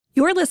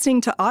You're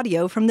listening to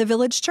audio from the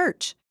Village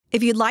Church.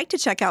 If you'd like to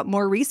check out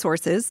more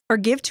resources or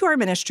give to our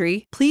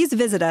ministry, please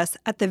visit us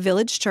at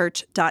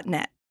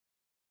thevillagechurch.net.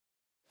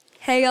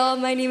 Hey y'all,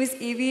 my name is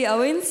Evie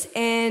Owens,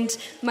 and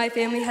my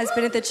family has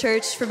been at the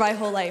church for my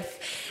whole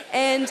life.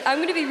 And I'm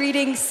going to be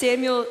reading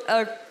Psalms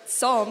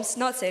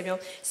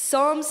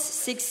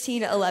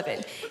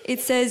 16:11.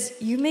 It says,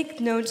 "You make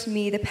known to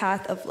me the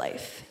path of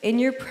life. In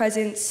your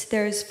presence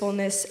there is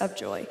fullness of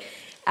joy.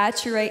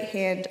 At your right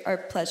hand are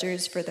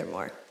pleasures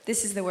furthermore."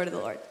 This is the word of the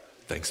Lord.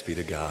 Thanks be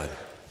to God.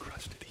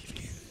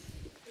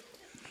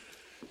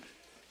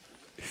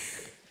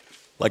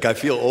 Like, I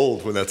feel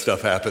old when that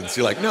stuff happens.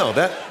 You're like, no,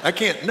 I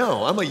can't,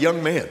 no, I'm a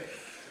young man.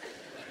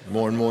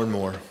 More and more and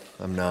more,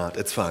 I'm not.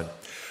 It's fine.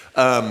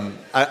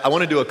 I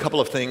want to do a couple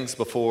of things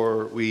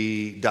before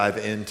we dive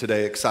in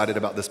today. Excited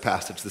about this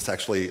passage. This is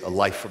actually a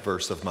life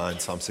verse of mine,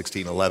 Psalm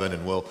 16:11,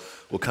 and we'll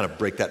kind of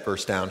break that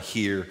verse down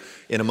here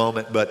in a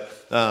moment. But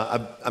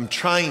I'm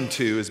trying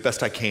to, as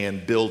best I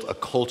can, build a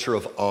culture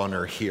of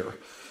honor here,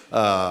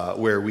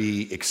 where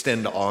we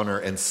extend honor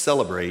and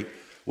celebrate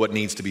what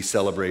needs to be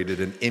celebrated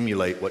and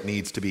emulate what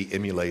needs to be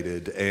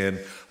emulated. And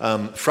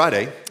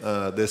Friday,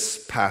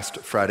 this past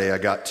Friday, I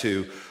got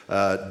to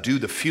do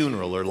the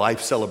funeral or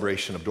life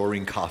celebration of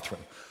Doreen Cothran.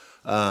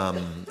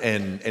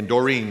 And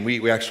Doreen,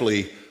 we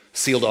actually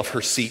sealed off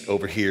her seat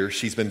over here.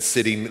 She's been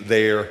sitting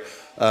there.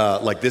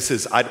 This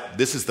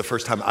is the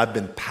first time I've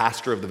been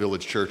pastor of the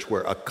Village Church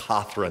where a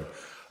Cothran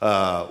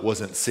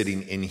wasn't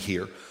sitting in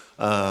here.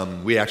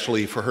 We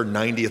actually, for her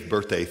 90th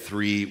birthday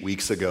 3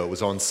 weeks ago, it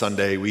was on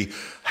Sunday, we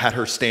had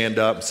her stand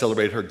up,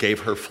 celebrated her, gave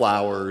her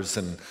flowers,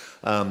 and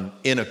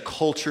in a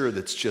culture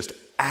that's just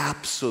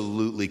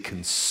absolutely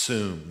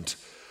consumed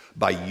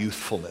by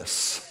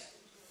youthfulness.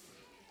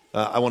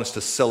 I want us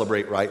to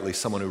celebrate rightly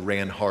someone who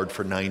ran hard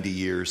for 90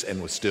 years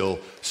and was still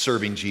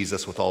serving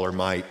Jesus with all her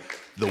might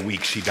the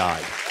week she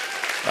died.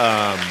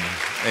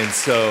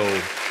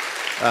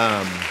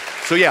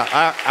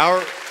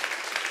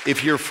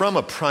 If you're from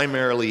a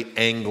primarily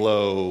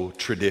Anglo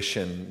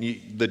tradition,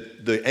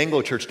 the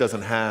Anglo church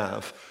doesn't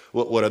have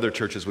what other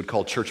churches would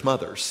call church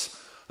mothers.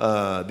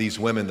 These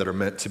women that are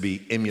meant to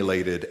be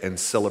emulated and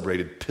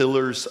celebrated,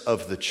 pillars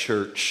of the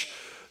church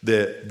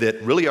that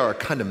really are a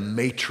kind of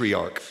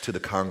matriarch to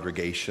the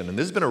congregation. And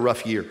this has been a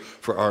rough year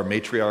for our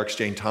matriarchs.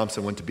 Jane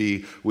Thompson went to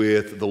be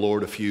with the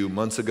Lord a few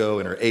months ago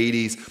in her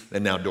 80s,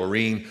 and now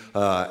Doreen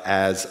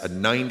as a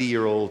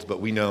 90-year-old.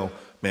 But we know,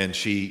 man,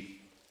 she,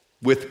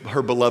 with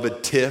her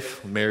beloved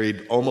Tiff,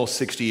 married almost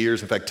 60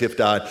 years. In fact, Tiff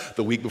died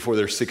the week before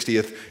their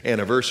 60th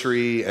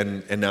anniversary,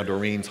 and now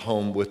Doreen's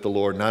home with the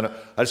Lord. And I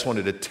just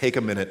wanted to take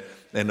a minute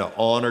and to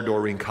honor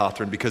Doreen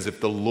Cothran, because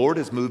if the Lord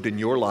has moved in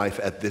your life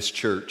at this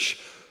church,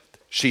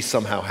 she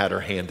somehow had her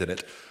hand in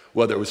it.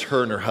 Whether it was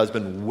her and her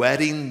husband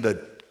wetting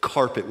the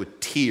carpet with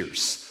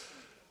tears,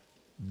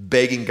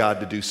 begging God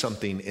to do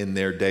something in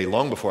their day,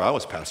 long before I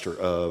was pastor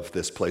of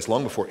this place,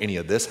 long before any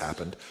of this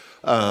happened.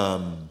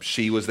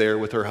 She was there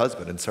with her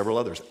husband and several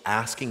others,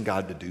 asking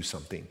God to do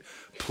something,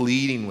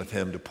 pleading with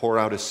him to pour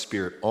out his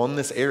Spirit on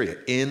this area,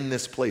 in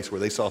this place where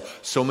they saw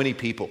so many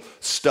people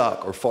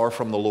stuck or far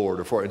from the Lord.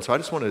 And so I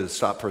just wanted to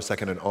stop for a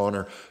second and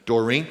honor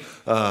Doreen.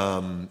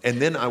 And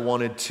then I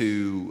wanted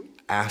to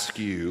ask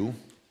you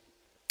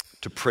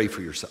to pray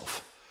for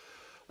yourself.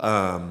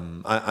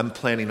 I'm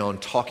planning on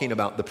talking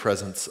about the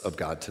presence of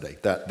God today.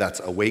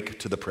 That's awake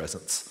to the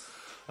presence.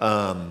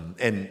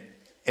 And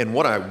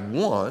what I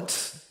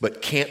want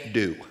but can't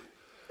do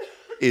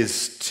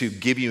is to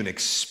give you an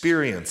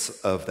experience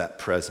of that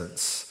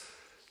presence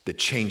that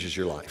changes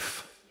your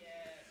life.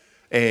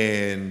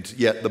 And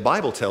yet the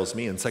Bible tells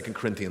me in 2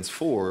 Corinthians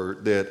 4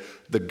 that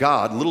the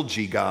God, little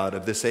g God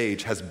of this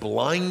age, has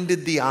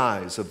blinded the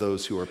eyes of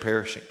those who are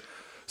perishing.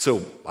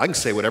 So I can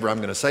say whatever I'm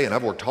going to say, and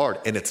I've worked hard,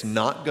 and it's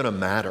not going to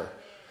matter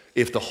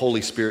if the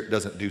Holy Spirit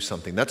doesn't do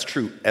something. That's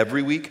true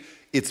every week.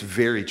 It's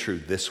very true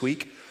this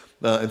week.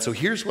 And so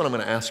here's what I'm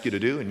going to ask you to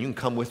do, and you can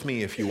come with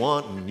me if you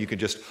want, and you can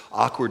just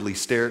awkwardly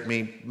stare at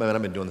me. Man,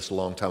 I've been doing this a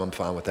long time. I'm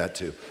fine with that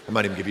too. I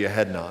might even give you a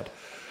head nod.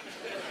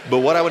 But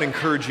what I would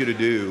encourage you to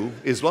do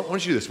is, why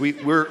don't you do this?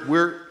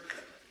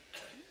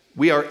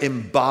 We are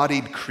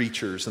embodied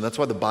creatures, and that's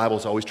why the Bible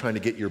is always trying to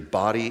get your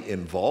body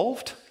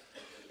involved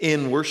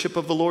in worship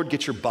of the Lord.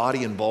 Get your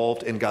body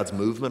involved in God's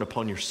movement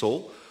upon your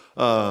soul.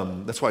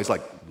 That's why he's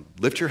like,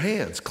 lift your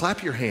hands,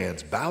 clap your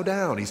hands, bow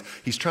down.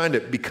 He's trying to,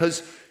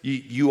 because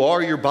you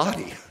are your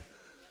body,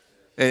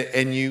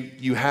 and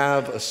you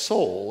have a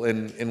soul,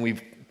 and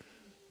we've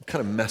kind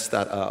of messed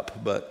that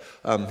up. But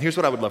here's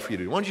what I would love for you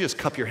to do. Why don't you just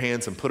cup your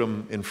hands and put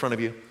them in front of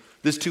you?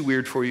 This is too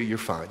weird for you, you're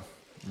fine,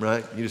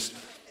 right? You just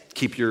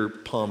keep your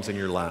palms in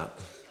your lap,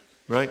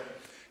 right?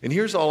 And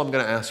here's all I'm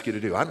going to ask you to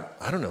do.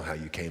 I don't know how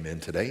you came in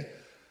today.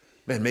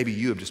 Man, maybe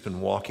you have just been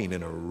walking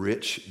in a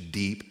rich,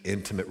 deep,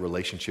 intimate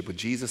relationship with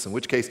Jesus, in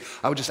which case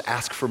I would just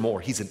ask for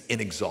more. He's an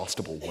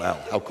inexhaustible well.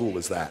 How cool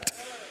is that?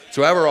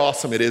 So however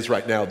awesome it is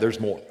right now, there's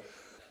more.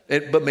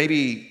 But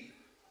maybe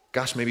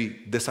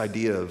this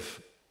idea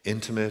of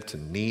intimate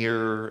and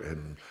near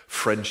and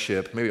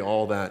friendship, maybe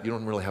all that, you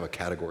don't really have a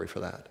category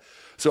for that.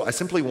 So I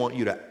simply want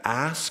you to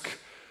ask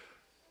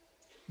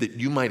that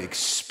you might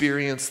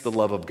experience the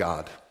love of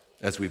God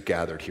as we've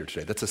gathered here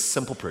today. That's a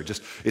simple prayer.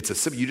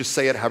 You just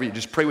say it however you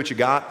just pray what you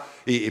got.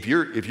 If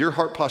your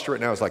heart posture right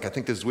now is like, I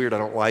think this is weird, I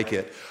don't like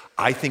it,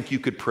 I think you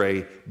could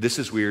pray, this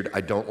is weird,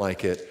 I don't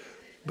like it,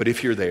 but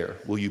if you're there,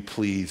 will you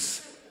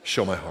please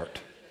show my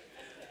heart?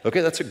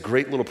 Okay, that's a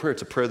great little prayer.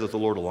 It's a prayer that the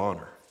Lord will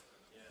honor.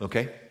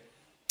 Okay?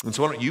 And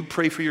so why don't you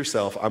pray for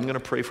yourself, I'm going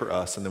to pray for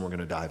us, and then we're going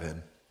to dive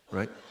in,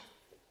 right?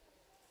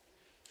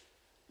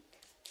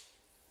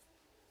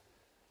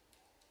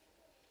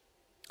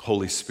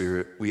 Holy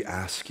Spirit, we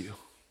ask you,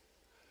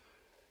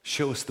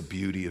 show us the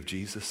beauty of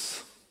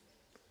Jesus.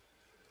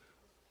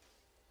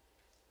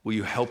 Will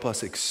you help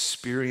us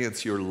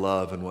experience your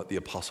love in what the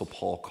Apostle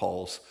Paul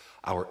calls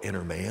our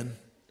inner man?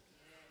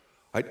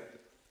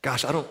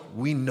 Gosh,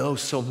 we know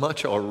so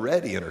much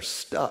already and are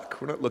stuck.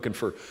 We're not looking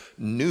for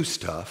new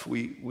stuff.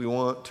 We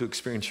want to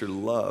experience your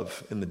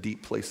love in the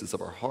deep places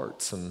of our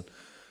hearts. And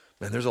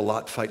man, there's a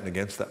lot fighting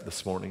against that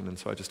this morning. And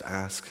so I just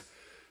ask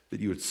that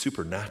you would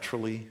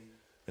supernaturally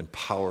and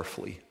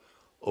powerfully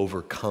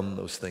overcome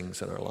those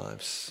things in our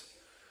lives.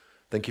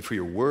 Thank you for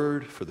your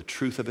word, for the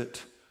truth of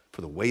it,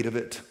 for the weight of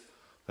it.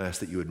 I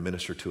ask that you would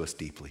minister to us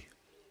deeply.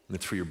 And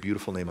it's for your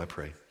beautiful name I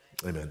pray.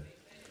 Amen.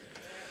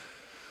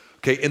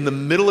 Okay, in the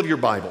middle of your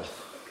Bible,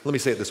 let me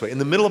say it this way. In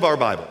the middle of our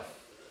Bible,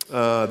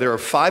 there are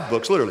 5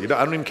 books, literally.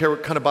 I don't even care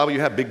what kind of Bible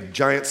you have, big,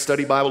 giant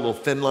study Bible, little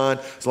thin line,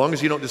 as long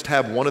as you don't just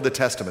have one of the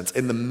Testaments.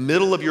 In the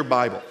middle of your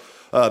Bible,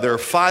 there are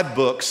 5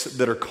 books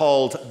that are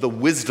called the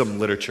wisdom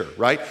literature,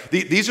 right?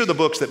 These are the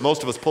books that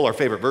most of us pull our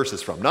favorite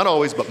verses from. Not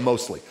always, but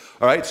mostly.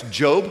 All right, it's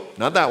Job,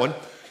 not that one.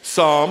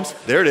 Psalms,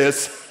 there it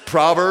is.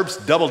 Proverbs,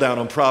 double down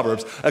on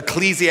Proverbs.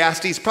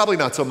 Ecclesiastes, probably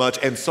not so much.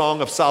 And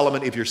Song of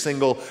Solomon if you're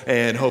single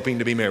and hoping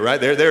to be married, right?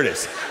 There it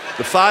is.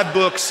 The 5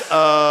 books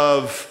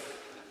of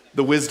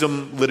the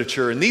wisdom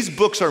literature. And these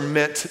books are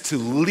meant to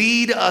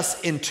lead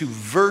us into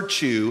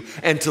virtue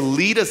and to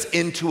lead us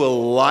into a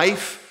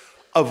life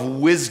of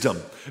wisdom,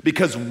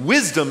 because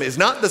wisdom is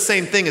not the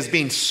same thing as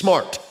being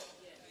smart.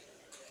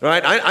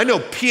 Right? I know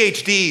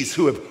PhDs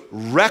who have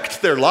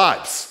wrecked their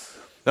lives.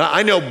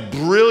 I know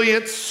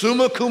brilliant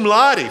summa cum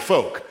laude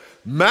folk,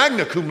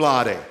 magna cum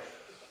laude,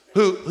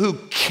 who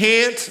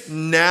can't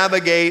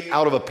navigate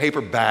out of a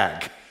paper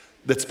bag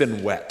that's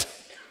been wet.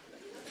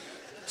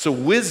 So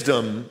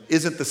wisdom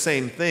isn't the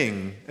same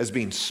thing as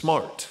being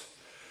smart.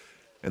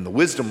 And the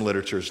wisdom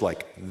literature is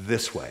like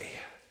this way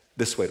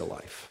to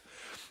life.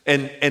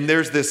 And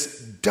there's this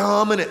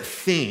dominant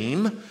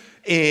theme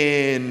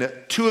in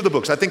 2 of the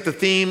books. I think the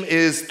theme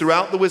is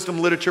throughout the wisdom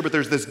literature, but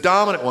there's this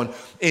dominant one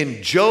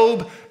in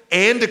Job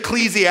and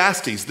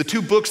Ecclesiastes, the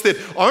 2 books that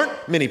aren't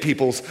many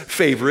people's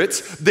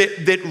favorites,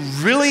 that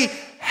really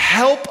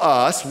help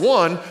us.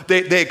 One,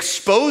 they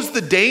expose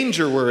the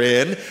danger we're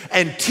in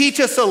and teach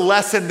us a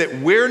lesson that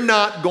we're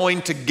not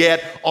going to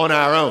get on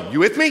our own. You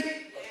with me?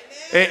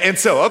 And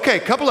so, okay, a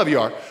couple of you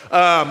are.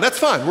 That's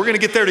fine. We're going to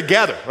get there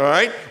together, all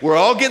right? We're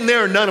all getting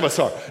there, and none of us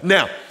are.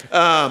 Now,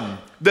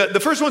 the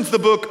first one's the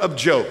book of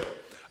Job.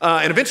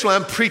 And eventually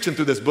I'm preaching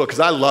through this book because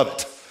I love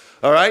it,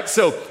 all right?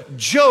 So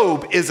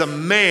Job is a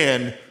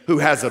man who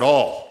has it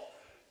all.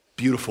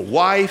 Beautiful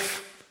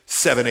wife,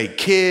 7, 8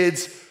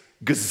 kids,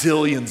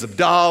 gazillions of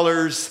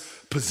dollars,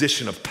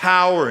 position of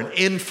power and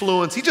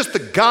influence. He's just the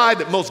guy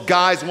that most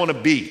guys want to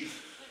be,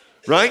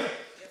 right?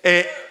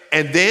 And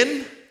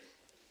then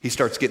he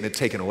starts getting it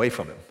taken away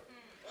from him.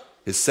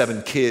 His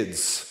 7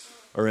 kids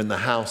are in the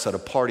house at a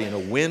party, and a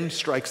wind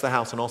strikes the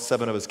house, and all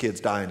 7 of his kids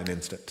die in an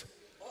instant.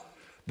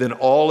 Then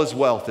all his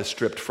wealth is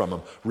stripped from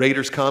him.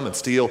 Raiders come and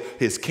steal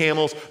his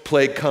camels.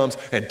 Plague comes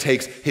and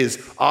takes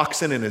his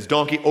oxen and his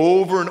donkey.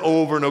 Over and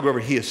over and over,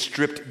 he is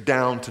stripped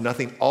down to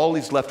nothing. All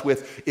he's left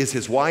with is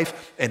his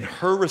wife, and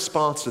her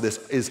response to this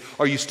is,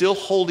 are you still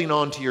holding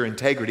on to your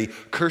integrity?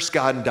 Curse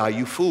God and die,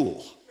 you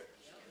fool.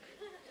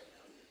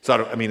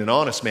 So, an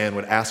honest man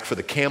would ask for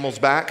the camels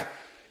back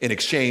in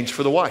exchange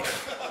for the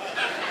wife.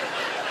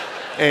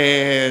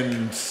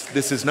 And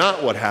this is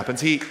not what happens.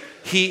 He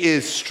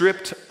is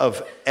stripped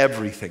of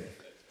everything.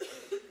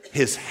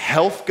 His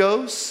health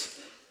goes,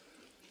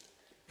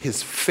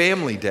 his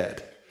family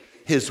dead,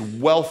 his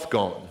wealth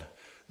gone.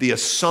 The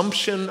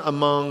assumption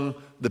among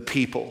the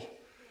people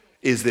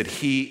is that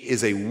he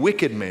is a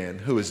wicked man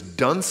who has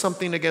done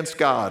something against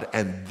God,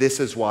 and this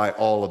is why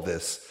all of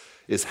this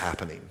is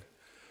happening.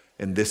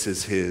 And this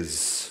is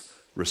his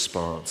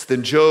response.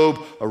 Then Job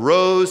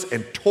arose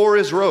and tore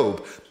his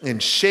robe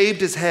and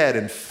shaved his head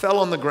and fell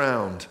on the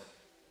ground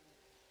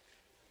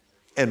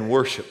and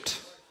worshiped.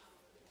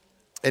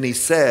 And he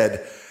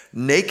said,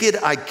 naked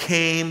I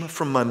came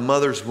from my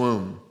mother's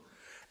womb,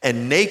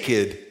 and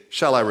naked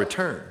shall I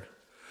return.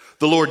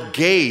 The Lord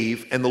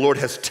gave, and the Lord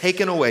has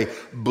taken away.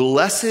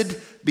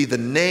 Blessed be the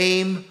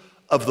name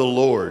of the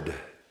Lord.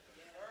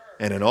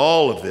 And in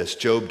all of this,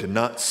 Job did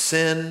not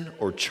sin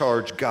or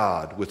charge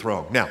God with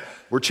wrong. Now,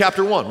 we're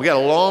chapter 1. We got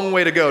a long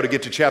way to go to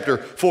get to chapter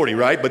 40,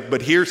 right?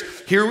 But here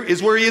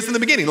is where he is in the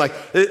beginning. Like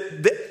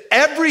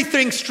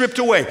everything stripped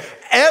away.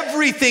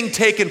 everything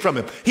taken from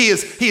him. He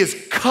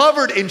is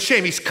covered in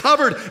shame. He's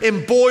covered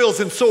in boils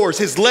and sores.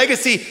 His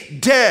legacy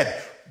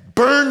dead,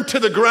 burned to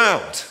the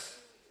ground.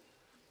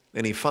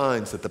 And he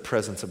finds that the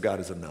presence of God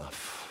is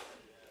enough.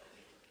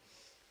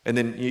 And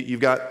then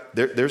you've got,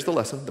 there's the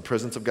lesson, the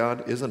presence of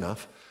God is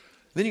enough.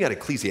 Then you got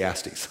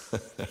Ecclesiastes.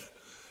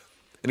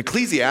 And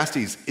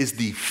Ecclesiastes is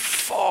the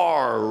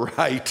far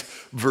right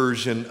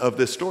version of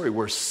this story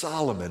where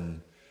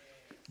Solomon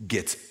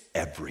gets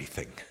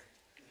everything.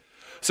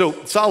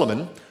 So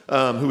Solomon,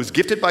 who was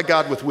gifted by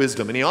God with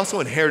wisdom, and he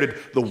also inherited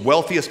the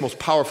wealthiest, most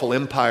powerful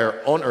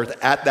empire on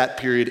earth at that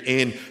period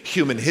in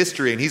human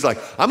history. And he's like,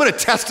 I'm going to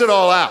test it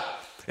all out.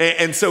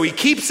 And so he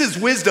keeps his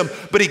wisdom,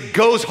 but he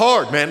goes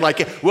hard, man.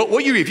 Like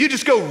what you read, if you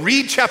just go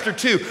read chapter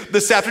 2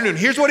 this afternoon,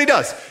 here's what he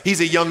does. He's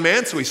a young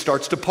man, so he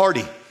starts to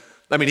party.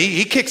 I mean,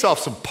 he kicks off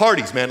some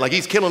parties, man. Like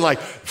he's killing like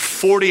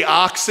 40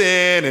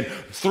 oxen and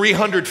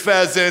 300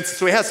 pheasants.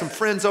 So he has some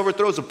friends over,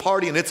 throws a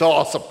party, and it's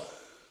awesome.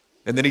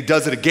 And then he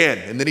does it again,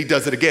 and then he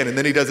does it again, and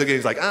then he does it again.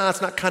 He's like,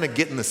 it's not kind of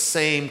getting the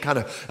same kind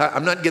of,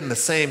 I'm not getting the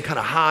same kind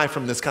of high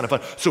from this kind of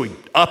fun. So he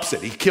ups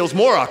it. He kills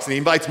more oxen. He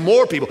invites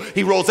more people.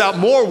 He rolls out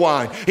more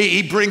wine.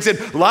 He brings in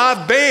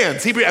live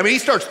bands. He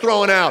starts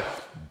throwing out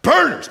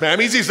burners, man. I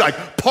mean, he's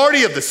like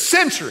party of the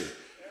century.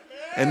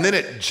 And then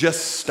it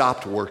just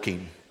stopped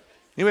working.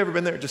 You ever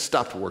been there? It just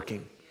stopped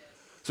working.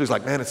 So he's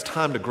like, man, it's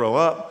time to grow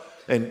up.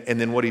 And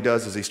then what he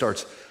does is he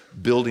starts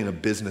building a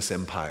business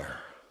empire.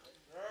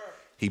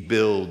 He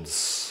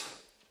builds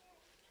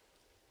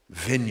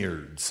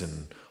vineyards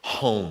and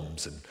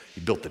homes, and he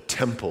built the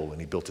temple,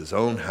 and he built his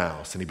own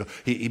house, and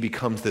he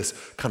becomes this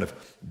kind of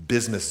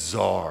business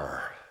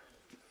czar.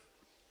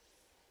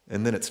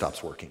 And then it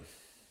stops working.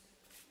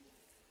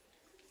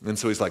 And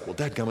so he's like, well,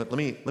 dadgummit,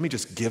 let me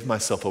just give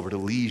myself over to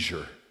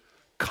leisure,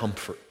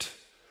 comfort.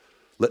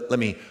 Let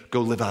me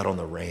go live out on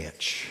the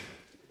ranch.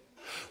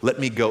 Let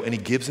me go. And he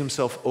gives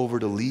himself over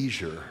to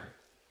leisure.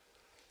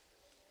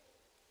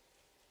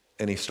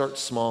 And he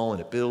starts small, and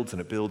it builds,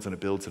 and it builds, and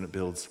it builds, and it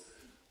builds.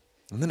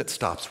 And then it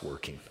stops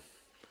working.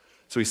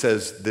 So he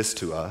says this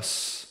to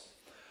us.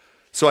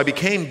 So I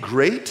became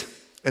great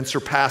and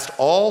surpassed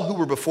all who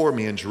were before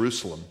me in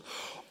Jerusalem.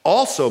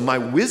 Also, my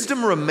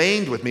wisdom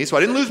remained with me, so I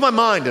didn't lose my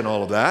mind in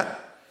all of that.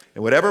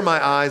 And whatever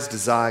my eyes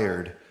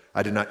desired,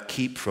 I did not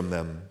keep from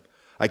them.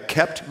 I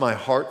kept my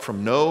heart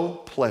from no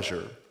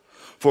pleasure,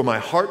 for my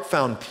heart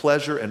found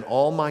pleasure in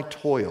all my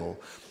toil,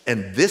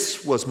 and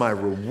this was my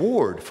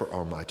reward for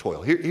all my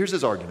toil. Here's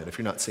his argument, if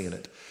you're not seeing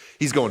it.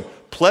 He's going,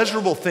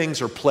 pleasurable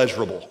things are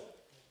pleasurable,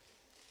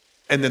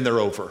 and then they're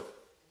over.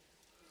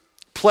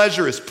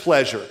 Pleasure is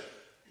pleasure,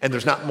 and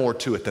there's not more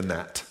to it than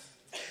that.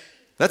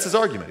 That's his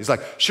argument. He's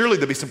like, surely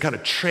there'll be some kind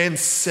of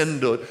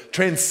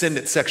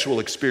transcendent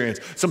sexual experience,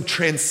 some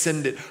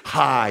transcendent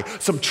high,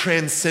 some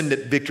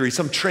transcendent victory,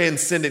 some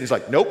transcendent. He's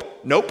like, nope,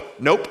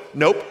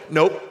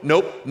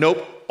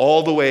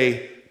 all the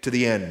way to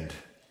the end.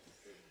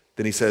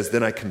 Then he says,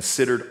 then I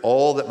considered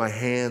all that my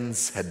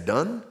hands had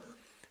done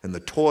and the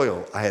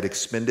toil I had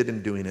expended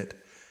in doing it.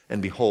 And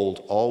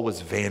behold, all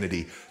was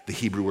vanity, the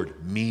Hebrew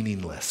word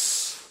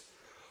meaningless.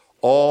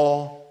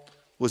 All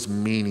was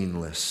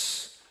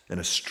meaningless and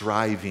a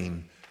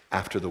striving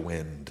after the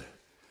wind.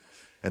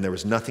 And there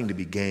was nothing to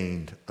be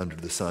gained under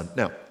the sun.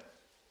 Now,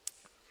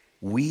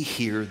 we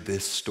hear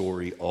this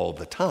story all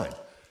the time,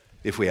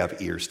 if we have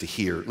ears to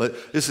hear.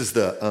 This is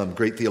the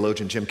great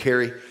theologian Jim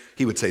Carrey.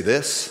 He would say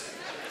this: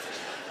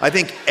 I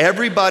think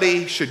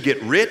everybody should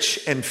get rich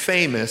and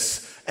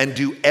famous and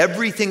do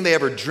everything they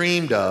ever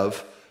dreamed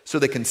of so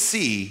they can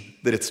see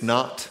that it's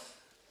not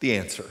the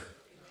answer.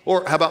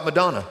 Or how about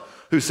Madonna,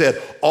 who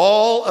said,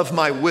 all of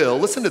my will,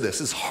 listen to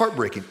this is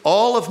heartbreaking,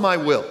 all of my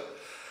will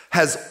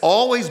has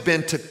always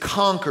been to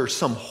conquer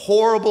some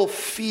horrible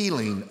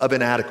feeling of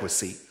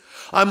inadequacy.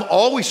 I'm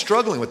always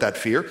struggling with that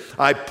fear.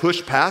 I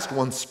push past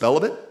one spell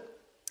of it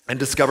and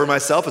discover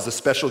myself as a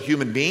special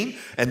human being,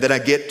 and then I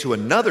get to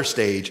another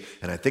stage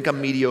and I think I'm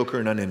mediocre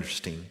and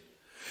uninteresting.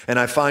 And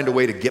I find a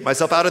way to get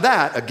myself out of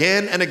that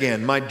again and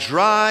again. My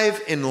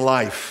drive in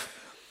life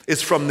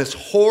is from this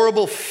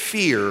horrible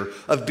fear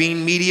of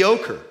being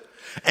mediocre.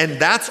 And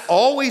that's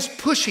always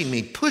pushing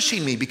me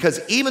because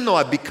even though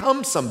I've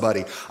become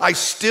somebody, I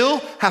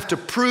still have to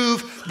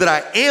prove that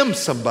I am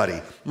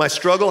somebody. My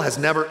struggle has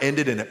never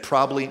ended and it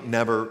probably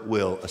never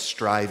will. A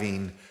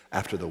striving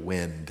after the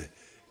wind,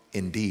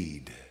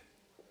 indeed.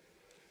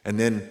 And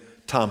then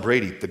Tom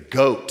Brady, the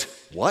GOAT,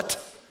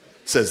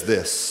 says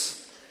this: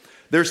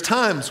 there's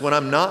times when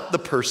I'm not the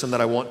person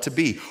that I want to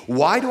be.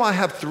 Why do I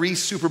have 3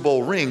 Super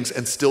Bowl rings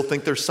and still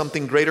think there's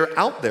something greater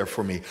out there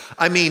for me?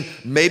 I mean,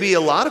 maybe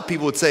a lot of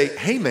people would say,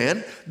 hey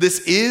man, this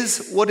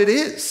is what it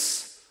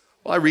is.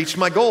 Well, I reached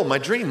my goal, my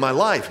dream, my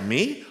life.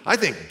 Me? I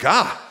think,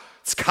 God,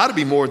 it's got to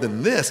be more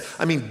than this.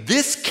 I mean,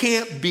 this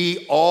can't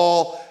be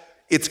all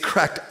it's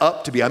cracked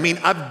up to be. I mean,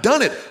 I've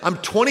done it. I'm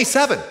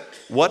 27.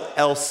 What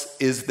else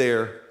is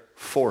there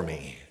for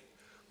me?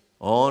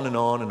 On and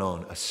on and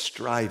on, a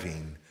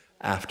striving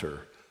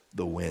after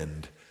the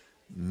wind.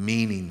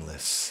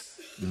 Meaningless,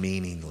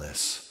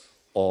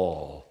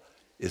 all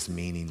is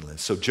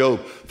meaningless. So Job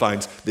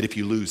finds that if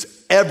you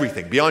lose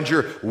everything beyond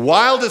your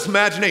wildest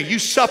imagination, you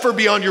suffer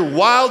beyond your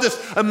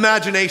wildest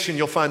imagination,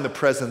 you'll find the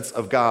presence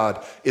of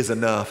God is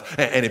enough.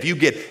 And if you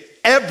get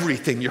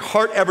everything your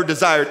heart ever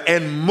desired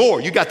and more,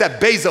 you got that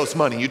Bezos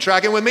money, you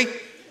tracking with me?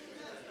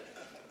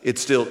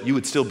 You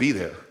would still be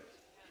there.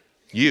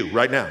 You,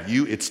 right now,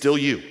 it's still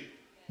you,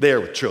 there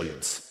with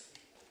trillions,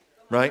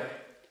 right?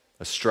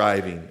 A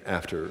striving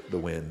after the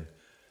wind,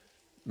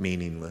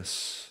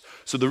 meaningless.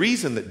 So the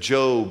reason that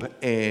Job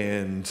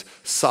and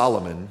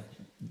Solomon,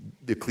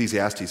 the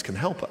Ecclesiastes, can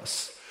help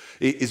us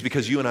is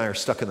because you and I are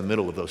stuck in the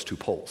middle of those two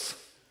poles.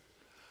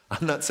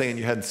 I'm not saying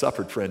you hadn't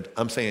suffered, friend.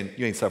 I'm saying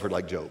you ain't suffered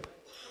like Job.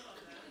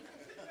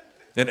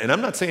 And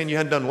I'm not saying you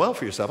hadn't done well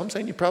for yourself. I'm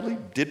saying you probably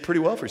did pretty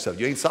well for yourself.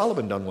 You ain't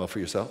Solomon done well for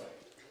yourself.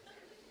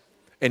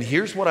 And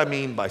here's what I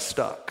mean by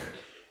stuck.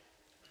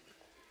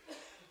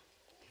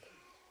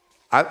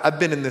 I've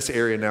been in this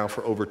area now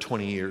for over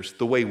 20 years.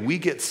 The way we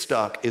get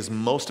stuck is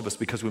most of us,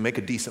 because we make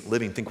a decent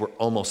living, think we're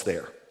almost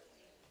there.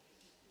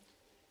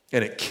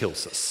 And it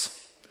kills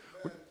us.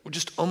 We're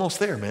just almost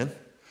there, man.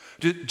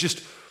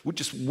 Just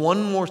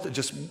one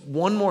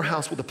more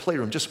house with a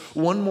playroom, just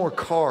one more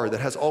car that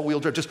has all-wheel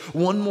drive, just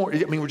one more.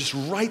 I mean, we're just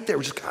right there.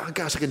 We're just, oh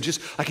gosh,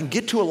 I can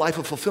get to a life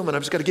of fulfillment.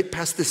 I've just got to get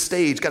past this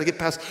stage, got to get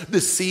past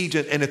this siege,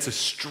 and it's a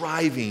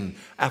striving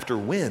after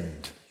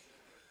wind.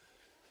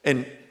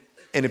 And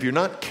if you're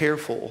not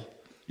careful,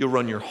 you'll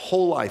run your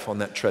whole life on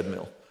that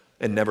treadmill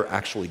and never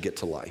actually get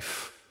to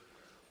life.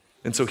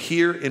 And so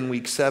here in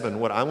week 7,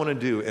 what I want to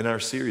do in our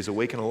series,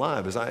 Awaken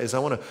Alive, is I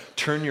want to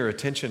turn your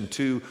attention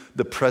to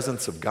the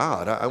presence of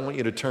God. I want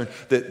you to turn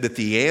that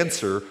the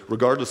answer,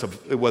 regardless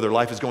of whether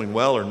life is going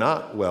well or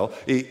not well,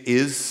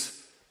 is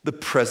the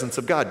presence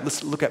of God.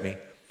 Listen, look at me.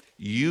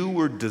 You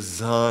were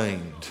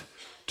designed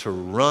to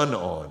run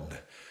on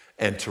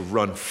and to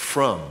run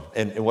from.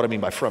 And what I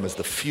mean by from is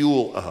the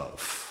fuel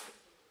of.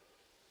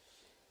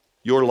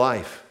 Your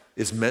life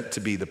is meant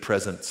to be the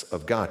presence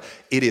of God.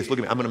 It is, look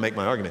at me, I'm going to make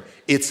my argument.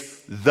 It's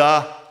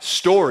the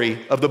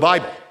story of the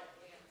Bible.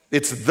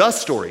 It's the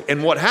story.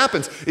 And what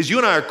happens is you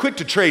and I are quick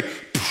to trade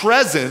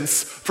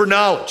presence for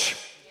knowledge.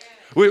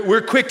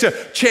 We're quick to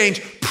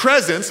change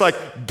presence,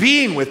 like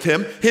being with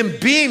him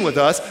being with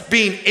us,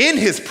 being in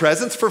his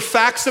presence, for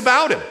facts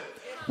about him.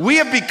 We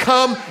have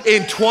become,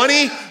 in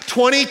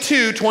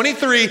 2022,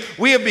 23,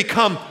 we have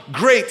become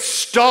great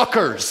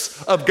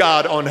stalkers of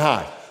God on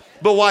high.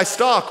 But why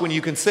stalk when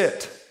you can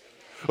sit?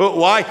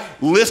 Why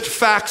list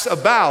facts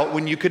about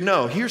when you could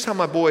know? Here's how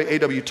my boy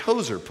A.W.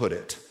 Tozer put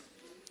it.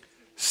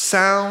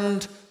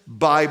 Sound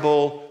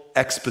Bible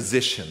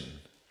exposition.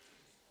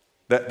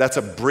 That's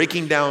a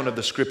breaking down of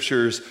the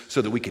scriptures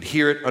so that we could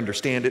hear it,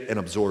 understand it, and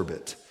absorb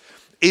it.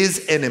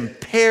 Is an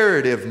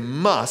imperative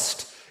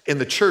must in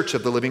the church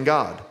of the living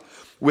God.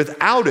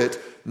 Without it,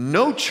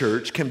 no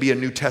church can be a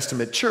New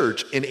Testament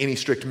church in any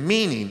strict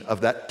meaning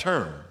of that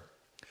term.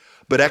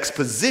 But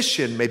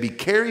exposition may be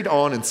carried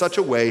on in such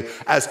a way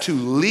as to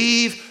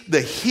leave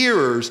the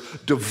hearers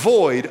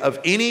devoid of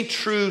any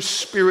true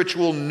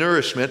spiritual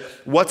nourishment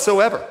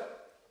whatsoever.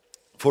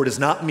 For it is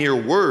not mere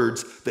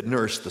words that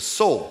nourish the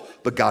soul,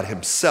 but God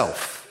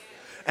himself.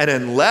 And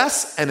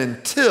unless and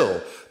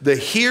until the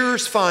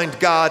hearers find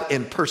God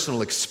in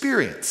personal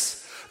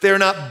experience, they are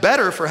not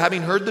better for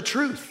having heard the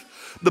truth.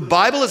 The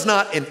Bible is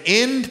not an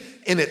end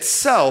in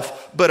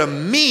itself, but a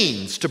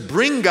means to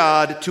bring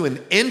God to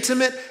an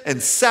intimate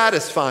and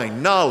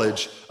satisfying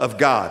knowledge of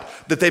God,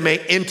 that they may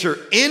enter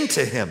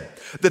into him,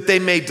 that they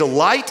may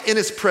delight in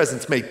his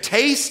presence, may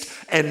taste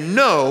and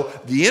know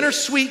the inner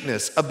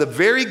sweetness of the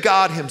very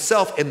God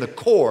himself in the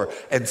core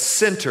and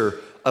center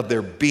of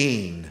their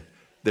being,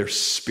 their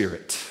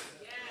spirit.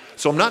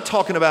 So I'm not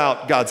talking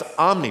about God's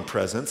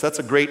omnipresence. That's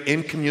a great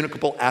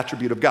incommunicable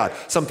attribute of God,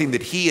 something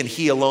that he and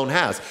he alone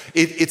has.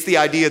 It's the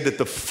idea that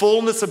the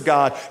fullness of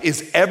God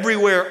is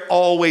everywhere,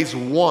 always,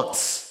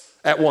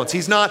 at once.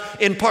 He's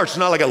not in parts. It's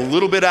not like a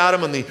little bit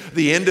Adam on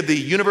the end of the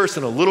universe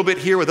and a little bit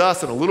here with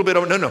us and a little bit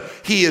over. No.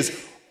 He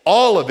is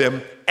all of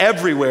him,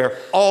 everywhere,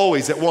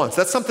 always at once.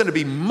 That's something to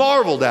be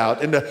marveled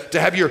at and to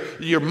have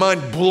your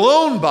mind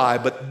blown by,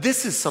 but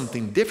this is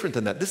something different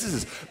than that. This is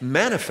his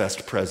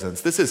manifest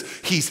presence.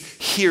 He's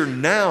here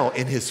now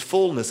in his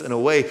fullness in a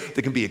way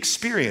that can be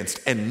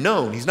experienced and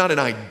known. He's not an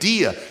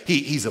idea.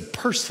 He's a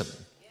person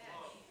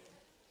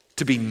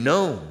to be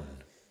known,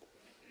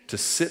 to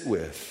sit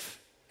with,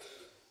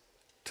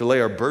 to lay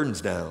our burdens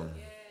down,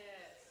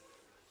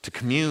 to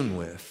commune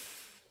with.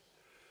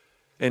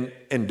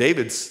 And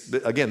David's,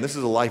 again, this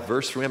is a life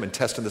verse for him, and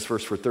testing this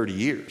verse for 30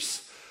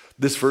 years.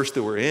 This verse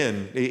that we're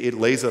in, it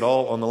lays it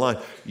all on the line.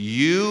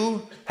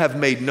 You have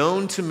made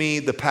known to me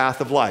the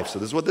path of life. So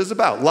this is what this is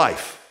about,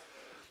 life.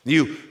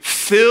 You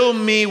fill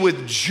me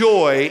with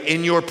joy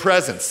in your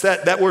presence.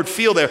 That word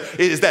feel there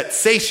is that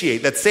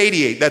satiate,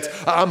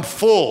 that's I'm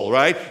full,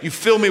 right? You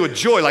fill me with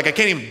joy, like I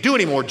can't even do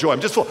any more joy.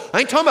 I'm just full. I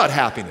ain't talking about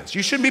happiness.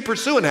 You shouldn't be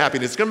pursuing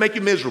happiness. It's going to make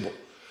you miserable.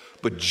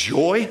 But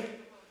joy,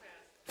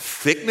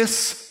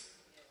 thickness,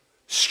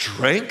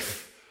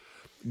 strength,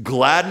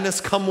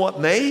 gladness, come what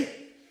may,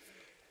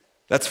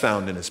 That's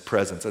found in his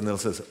presence. And then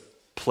it says,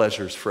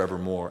 pleasures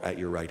forevermore at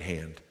your right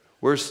hand.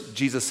 Where's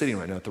Jesus sitting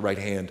right now? At the right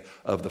hand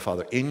of the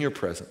Father. In your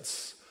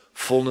presence,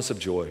 fullness of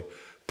joy,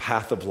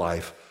 path of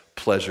life,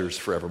 pleasures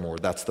forevermore.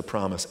 That's the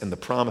promise. And the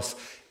promise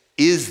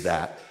is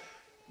that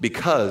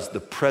because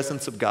the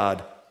presence of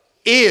God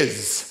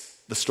is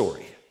the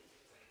story.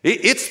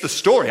 It's the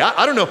story.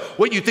 I don't know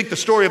what you think the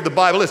story of the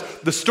Bible is.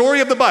 The story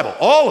of the Bible,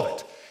 all of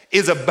it,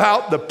 is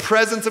about the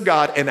presence of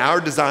God and our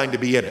design to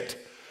be in it.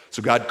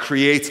 So God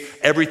creates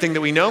everything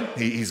that we know.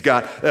 He's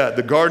got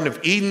the Garden of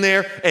Eden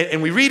there.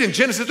 And we read in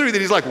Genesis 3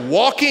 that he's like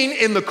walking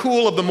in the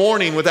cool of the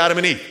morning with Adam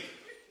and Eve.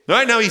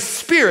 Right now he's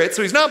spirit,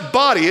 so he's not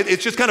body.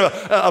 It's just kind of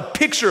a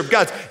picture of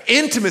God's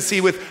intimacy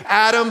with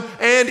Adam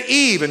and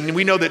Eve. And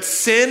we know that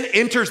sin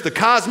enters the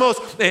cosmos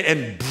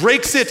and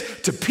breaks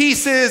it to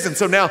pieces. And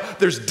so now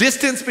there's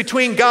distance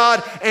between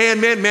God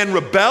and man. Man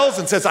rebels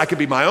and says, I could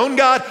be my own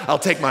God. I'll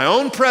take my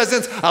own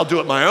presence. I'll do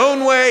it my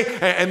own way.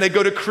 And they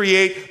go to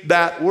create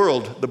that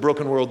world, the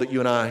broken world that you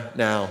and I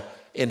now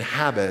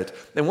inhabit.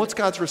 And what's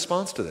God's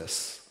response to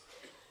this?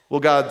 Well,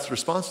 God's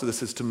response to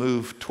this is to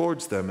move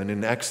towards them. And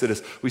in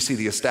Exodus, we see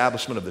the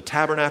establishment of the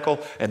tabernacle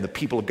and the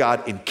people of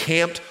God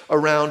encamped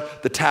around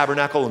the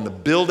tabernacle, and the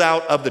build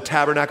out of the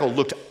tabernacle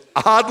looked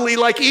oddly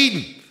like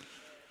Eden.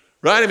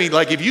 Right? I mean,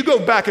 like if you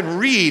go back and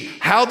read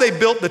how they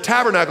built the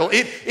tabernacle,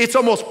 it's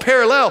almost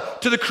parallel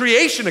to the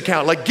creation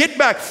account. Like get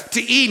back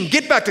to Eden,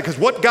 because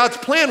what God's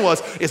plan was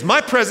is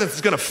my presence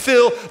is going to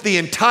fill the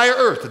entire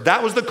earth.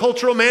 That was the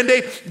cultural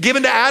mandate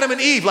given to Adam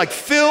and Eve. Like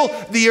fill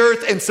the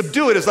earth and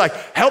subdue it. It's like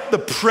help the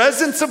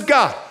presence of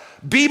God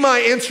be my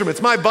instruments,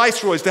 my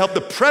viceroys, to help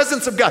the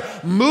presence of God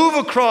move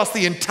across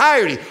the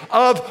entirety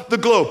of the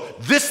globe.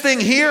 This thing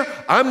here,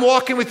 I'm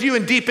walking with you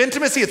in deep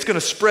intimacy. It's going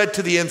to spread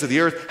to the ends of the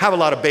earth. Have a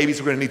lot of babies.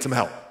 We're going to need some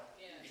help.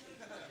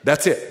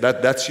 That's it.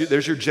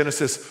 There's your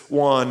Genesis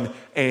 1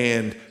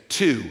 and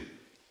 2.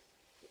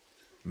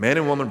 Man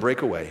and woman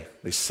break away.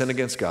 They sin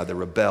against God. They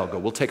rebel. Go,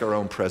 we'll take our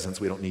own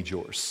presence. We don't need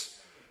yours.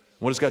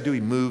 What does God do?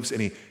 He moves and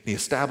he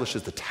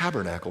establishes the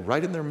tabernacle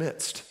right in their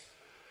midst.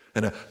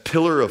 And a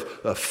pillar of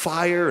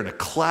fire and a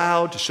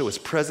cloud to show his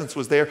presence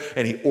was there.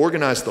 And he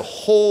organized the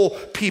whole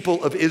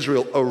people of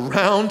Israel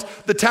around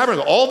the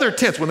tabernacle, all their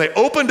tents. When they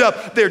opened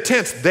up their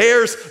tents,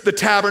 there's the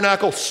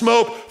tabernacle,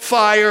 smoke,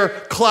 fire,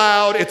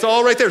 cloud. It's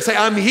all right there. Say,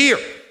 I'm here.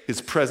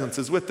 His presence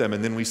is with them.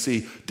 And then we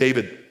see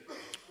David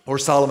or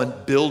Solomon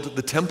build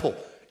the temple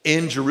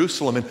in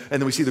Jerusalem. And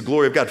then we see the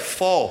glory of God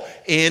fall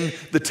in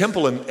the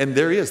temple. And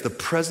there he is, the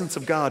presence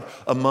of God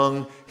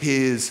among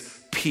his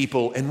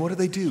people. And what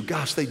do?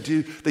 Gosh, they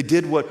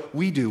did what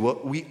we do,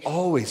 what we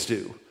always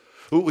do,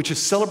 which is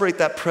celebrate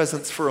that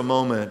presence for a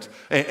moment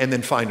and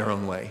then find our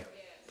own way.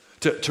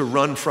 To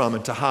run from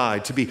and to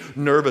hide, to be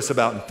nervous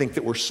about and think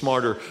that we're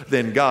smarter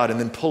than God,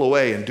 and then pull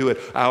away and do it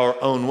our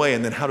own way.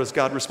 And then how does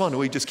God respond?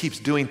 Well, he just keeps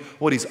doing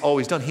what he's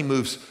always done. He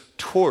moves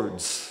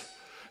towards.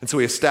 And so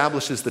he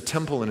establishes the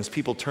temple, and as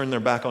people turn their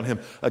back on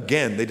him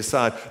again, they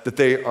decide that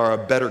they are a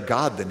better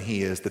God than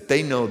he is, that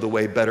they know the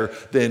way better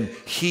than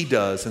he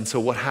does. And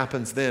so what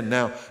happens then?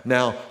 Now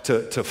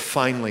to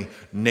finally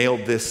nail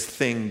this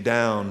thing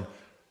down,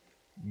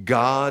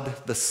 God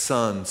the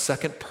Son,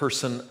 second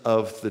person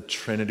of the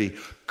Trinity,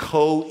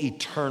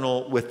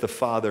 co-eternal with the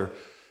Father,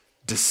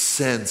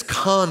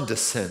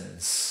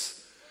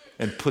 condescends,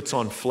 and puts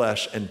on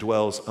flesh and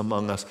dwells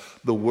among us.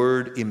 The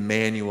word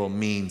Emmanuel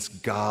means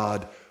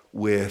God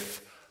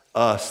with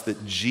us,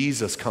 that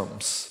Jesus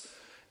comes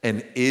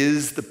and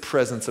is the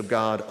presence of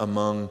God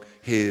among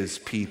his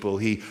people.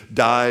 He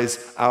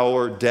dies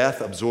our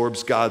death,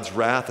 absorbs God's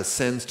wrath,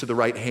 ascends to the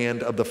right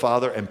hand of the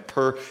Father, and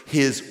per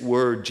his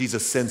word,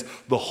 Jesus sends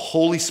the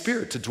Holy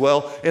Spirit to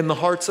dwell in the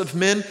hearts of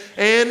men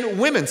and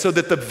women, so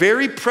that the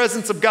very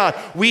presence of God,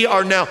 we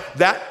are now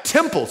that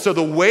temple. So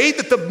the way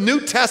that the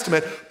New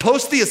Testament,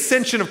 post the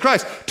ascension of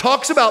Christ,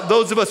 talks about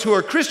those of us who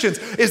are Christians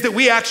is that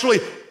we actually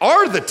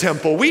are the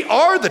temple. We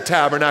are the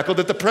tabernacle,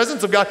 that the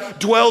presence of God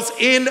dwells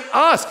in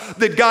us,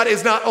 that God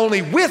is not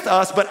only with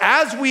us, but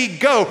as we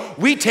go,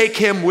 we take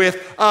him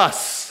with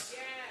us,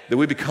 that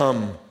we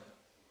become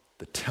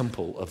the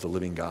temple of the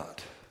living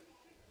God,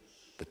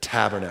 the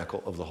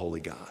tabernacle of the holy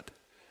God.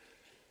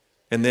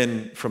 And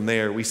then from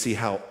there, we see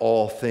how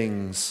all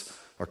things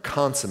are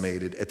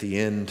consummated at the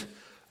end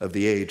of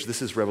the age.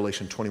 This is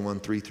Revelation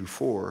 21,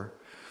 3-4.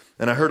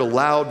 And I heard a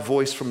loud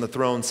voice from the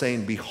throne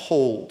saying,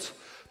 behold,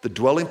 the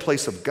dwelling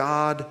place of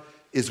God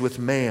is with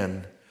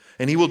man,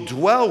 and he will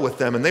dwell with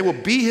them, and they will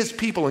be his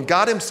people, and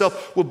God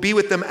himself will be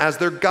with them as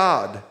their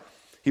God.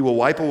 He will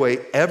wipe away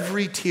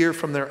every tear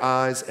from their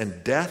eyes,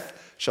 and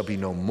death shall be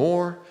no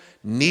more.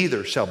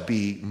 Neither shall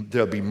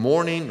there be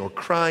mourning, nor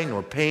crying,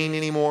 nor pain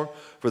anymore,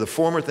 for the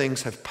former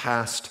things have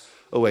passed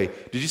away.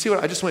 Did you see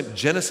what I just went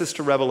Genesis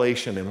to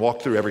Revelation and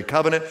walked through every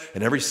covenant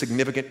and every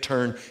significant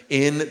turn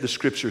in the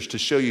scriptures to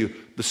show you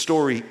the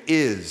story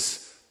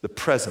is the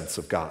presence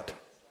of God.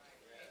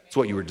 It's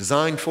what you were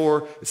designed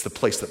for. It's the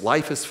place that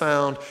life is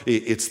found.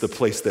 It's the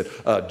place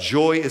that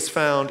joy is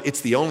found.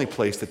 It's the only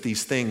place that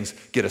these things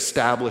get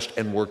established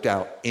and worked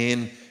out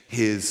in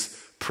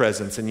his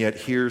presence, and yet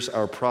here's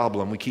our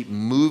problem. We keep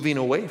moving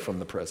away from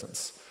the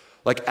presence.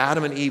 Like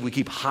Adam and Eve, we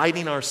keep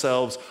hiding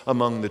ourselves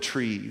among the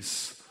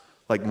trees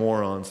like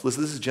morons.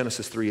 Listen, this is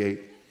Genesis 3:8.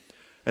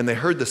 And they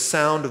heard the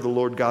sound of the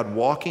Lord God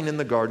walking in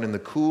the garden in the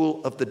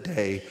cool of the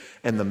day,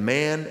 and the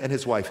man and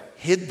his wife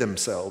hid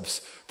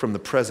themselves from the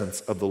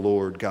presence of the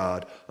Lord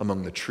God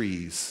among the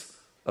trees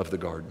of the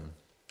garden.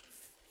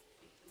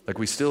 Like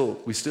we still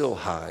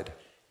hide.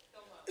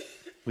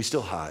 We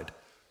still hide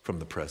from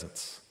the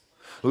presence.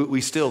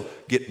 We still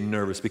get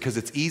nervous because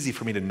it's easy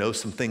for me to know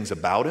some things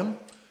about him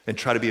and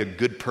try to be a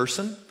good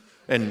person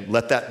and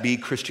let that be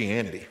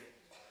Christianity.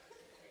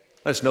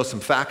 I just know some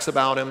facts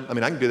about him. I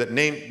mean, I can do that.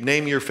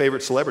 Name your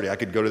favorite celebrity. I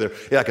could go to there.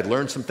 Yeah, I could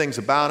learn some things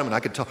about him, and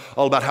I could talk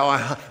all about how I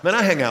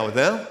hang out with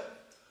them.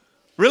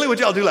 Really, what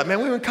y'all do? Like,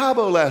 man, we were in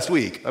Cabo last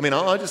week. I mean,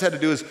 all I just had to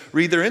do is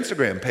read their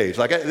Instagram page.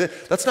 Like,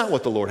 that's not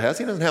what the Lord has.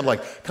 He doesn't have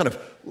kind of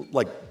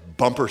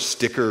bumper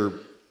sticker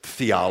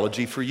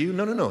theology for you.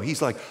 No.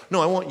 He's like,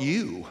 no, I want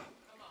you.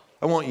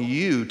 I want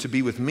you to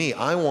be with me.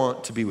 I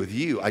want to be with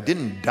you. I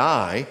didn't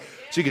die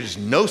so you could just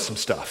know some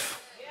stuff.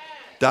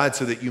 Died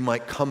so that you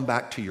might come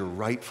back to your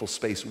rightful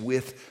space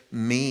with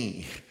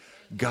me,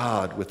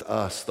 God with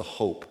us, the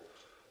hope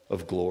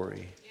of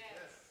glory.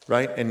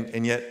 Right?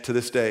 And yet to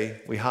this day,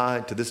 we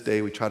hide. To this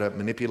day, we try to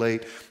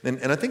manipulate.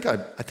 And I think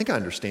I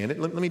understand it.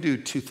 Let me do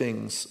two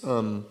things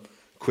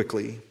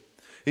quickly.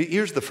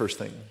 Here's the first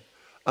thing.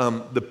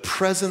 The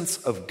presence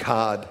of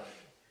God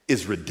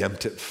is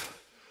redemptive.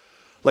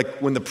 Like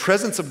when the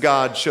presence of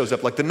God shows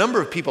up, like the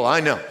number of people I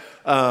know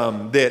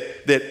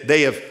that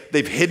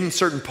they've hidden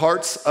certain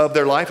parts of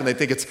their life and they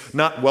think it's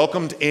not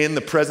welcomed in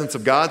the presence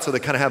of God, so they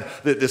kind of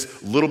have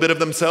this little bit of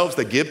themselves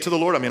they give to the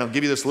Lord. I mean, I'll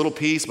give you this little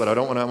piece, but I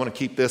want to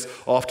keep this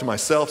off to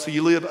myself. So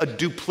you live a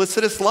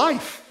duplicitous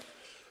life.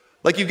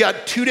 Like you've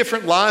got two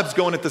different lives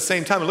going at the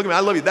same time. And look at me, I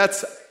love you.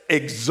 That's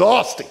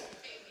exhausting.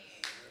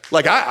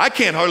 Like I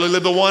can't hardly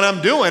live the one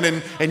I'm doing,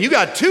 and you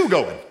got two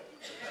going.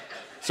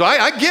 So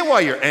I get why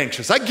you're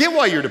anxious. I get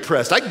why you're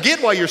depressed. I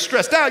get why you're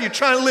stressed out. You're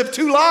trying to live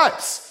two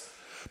lives.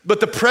 But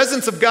the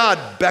presence of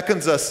God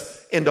beckons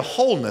us into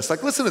wholeness.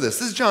 Like, listen to this.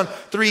 This is John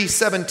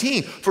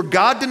 3:17. For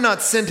God did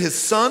not send his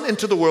Son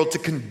into the world to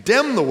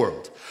condemn the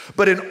world,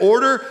 but in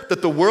order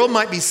that the world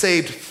might be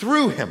saved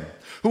through him.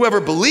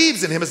 Whoever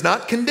believes in him is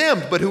not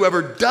condemned, but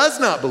whoever does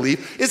not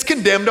believe is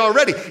condemned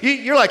already.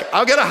 You're like,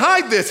 I've got to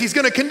hide this. He's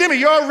going to condemn you.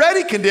 You're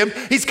already condemned.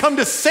 He's come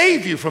to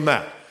save you from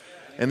that.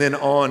 And then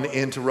on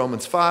into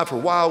Romans 5. For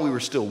while we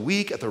were still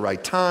weak at the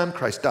right time,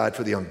 Christ died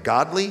for the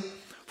ungodly.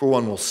 For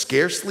one will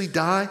scarcely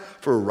die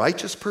for a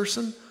righteous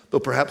person, though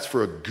perhaps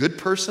for a good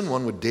person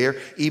one would dare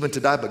even to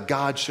die. But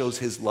God shows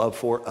his love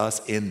for us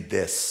in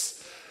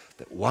this,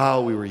 that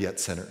while we were yet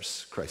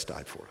sinners, Christ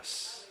died for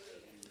us.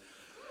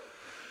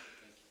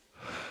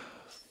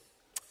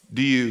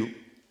 You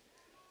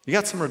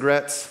got some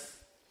regrets?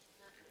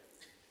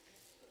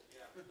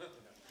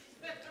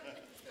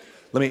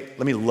 Let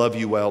me love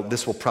you well.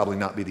 This will probably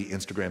not be the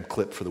Instagram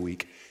clip for the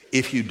week.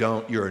 If you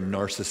don't, you're a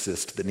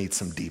narcissist that needs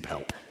some deep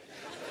help.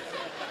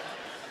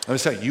 I'm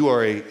just saying, you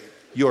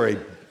are a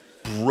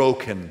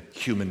broken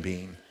human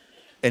being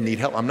and need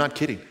help. I'm not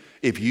kidding.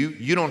 If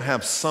you don't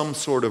have some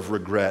sort of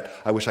regret,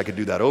 I wish I could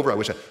do that over. I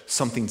wish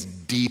something's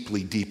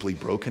deeply, deeply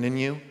broken in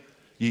you.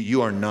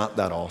 You are not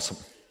that awesome.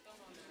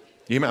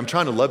 I'm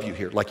trying to love you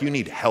here. Like you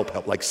need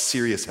help, like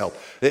serious help.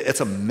 It's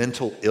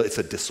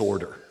a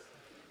disorder.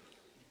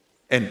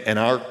 And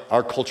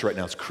our culture right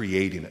now is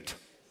creating it.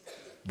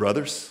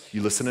 Brothers,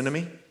 you listening to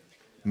me?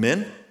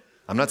 Men?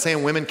 I'm not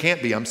saying women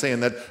can't be. I'm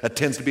saying that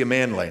tends to be a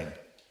man lane.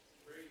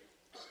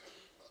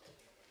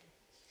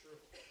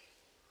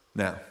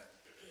 Now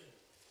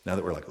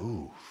that we're like,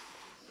 ooh.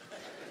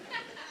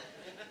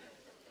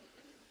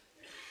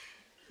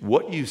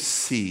 What you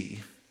see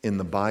in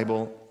the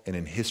Bible and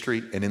in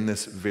history and in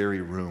this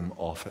very room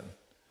often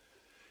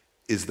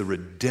is the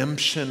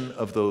redemption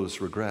of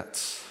those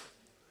regrets.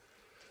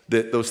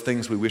 That those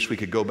things we wish we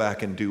could go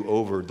back and do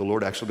over, the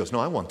Lord actually goes, no,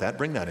 I want that.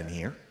 Bring that in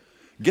here.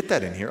 Get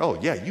that in here. Oh,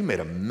 yeah, you made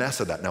a mess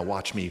of that. Now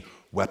watch me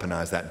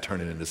weaponize that and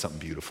turn it into something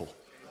beautiful.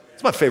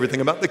 It's my favorite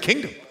thing about the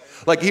kingdom.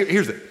 Like,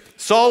 here's it.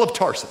 Saul of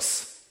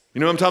Tarsus. You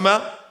know what I'm talking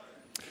about?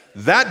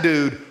 That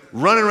dude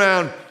running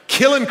around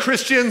killing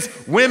Christians,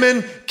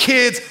 women,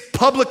 kids,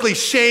 publicly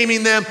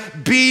shaming them,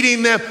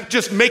 beating them,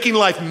 just making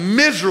life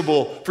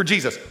miserable for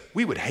Jesus.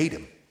 We would hate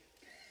him.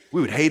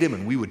 We would hate him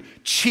and we would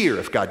cheer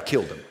if God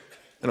killed him.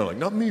 And I'm like,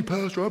 not me,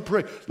 Pastor, I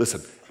pray.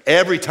 Listen,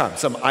 every time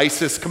some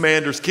ISIS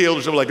commander's killed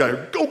or something like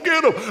that, go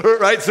get him,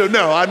 right? So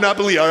no, I'm not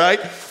believing, all right?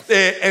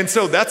 And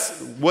so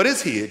what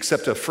is he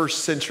except a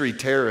first century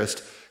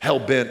terrorist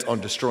hell-bent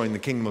on destroying the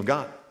kingdom of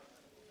God?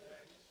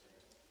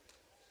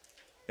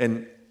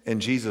 And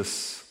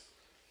Jesus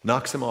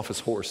knocks him off his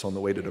horse on the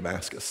way to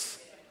Damascus.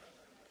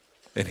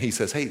 And he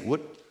says, hey,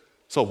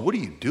 Saul, what are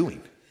you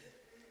doing?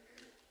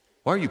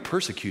 Why are you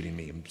persecuting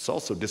me? And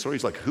Saul's so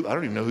disoriented. He's like, I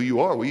don't even know who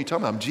you are. What are you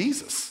talking about? I'm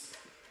Jesus.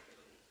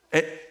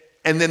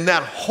 And then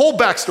that whole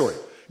backstory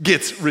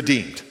gets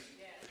redeemed.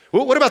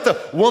 What about the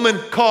woman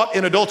caught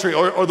in adultery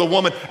or the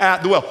woman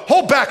at the well?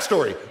 Whole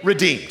backstory,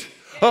 redeemed.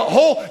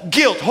 Whole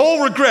guilt,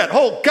 whole regret,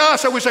 whole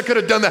gosh, I wish I could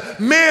have done that.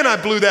 Man, I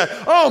blew that.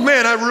 Oh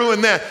man, I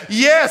ruined that.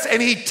 Yes,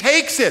 and he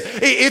takes it.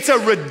 It's a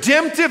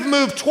redemptive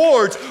move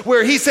towards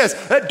where he says,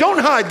 don't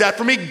hide that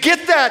from me.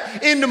 Get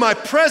that into my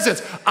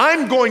presence.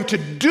 I'm going to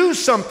do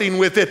something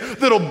with it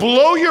that'll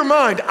blow your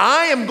mind.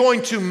 I am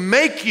going to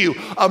make you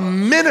a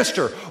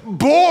minister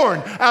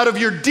born out of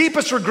your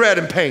deepest regret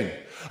and pain.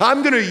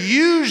 I'm going to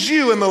use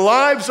you in the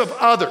lives of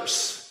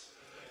others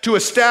to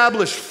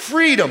establish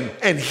freedom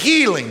and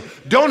healing.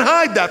 Don't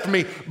hide that from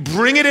me.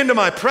 Bring it into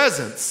my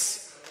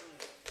presence.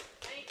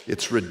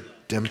 It's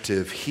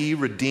redemptive. He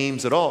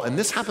redeems it all. And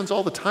this happens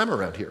all the time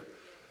around here.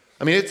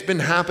 I mean, it's been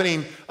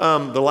happening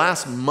the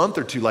last month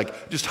or two,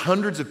 like just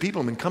hundreds of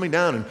people have been coming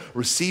down and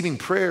receiving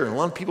prayer, and a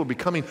lot of people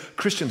becoming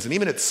Christians. And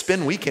even at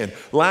Spin Weekend,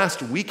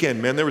 last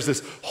weekend, man, there was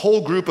this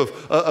whole group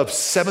of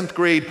seventh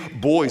grade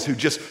boys who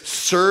just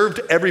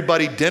served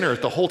everybody dinner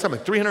the whole time.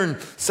 Like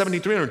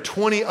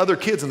 320 other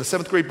kids, and the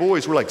seventh grade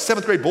boys were like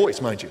seventh grade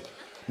boys, mind you.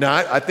 Now,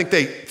 I think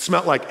they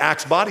smelled like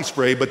Axe body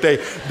spray, but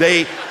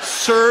they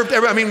served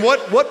I mean,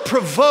 what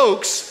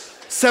provokes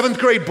seventh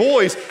grade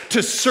boys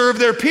to serve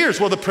their peers?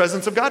 Well, the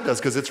presence of God does,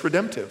 because it's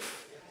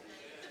redemptive.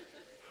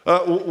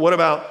 What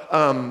about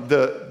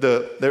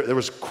there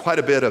was quite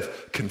a bit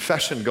of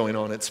confession going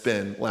on at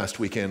Spin last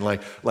weekend,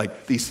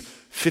 like these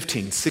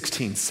 15,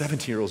 16,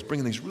 17-year-olds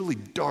bringing these really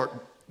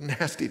dark,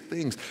 nasty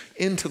things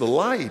into the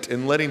light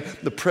and letting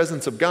the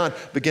presence of God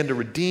begin to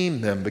redeem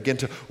them, begin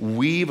to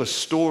weave a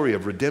story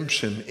of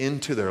redemption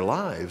into their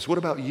lives. What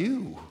about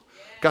you?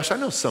 Gosh, I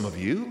know some of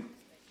you.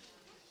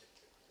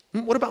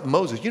 What about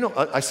Moses? You know,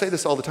 I say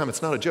this all the time.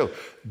 It's not a joke.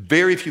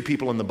 Very few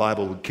people in the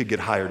Bible could get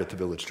hired at the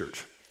Village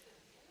Church.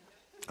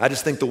 I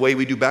just think the way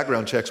we do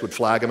background checks would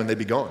flag them and they'd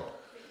be gone.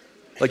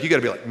 Like, you got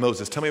to be like,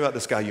 Moses, tell me about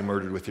this guy you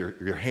murdered with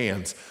your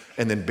hands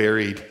and then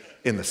buried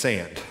in the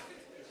sand.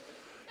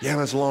 Yeah, it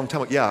was a long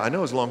time ago. Yeah, I know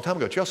it was a long time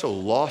ago. But you also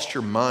lost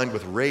your mind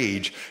with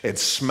rage and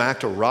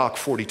smacked a rock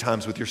 40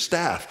 times with your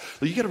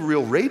staff. Well, you got a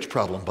real rage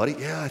problem, buddy.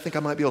 Yeah, I think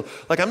I might be able,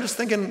 like, I'm just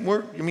thinking,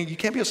 you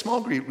can't be a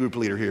small group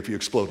leader here if you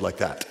explode like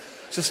that.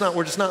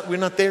 We're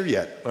not there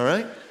yet, all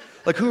right?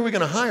 Like, who are we going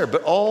to hire?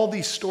 But all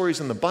these stories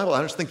in the Bible,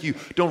 I just think you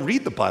don't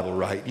read the Bible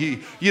right. You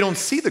don't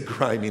see the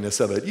griminess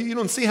of it. You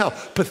don't see how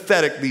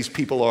pathetic these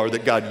people are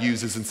that God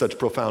uses in such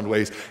profound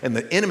ways. And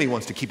the enemy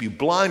wants to keep you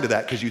blind to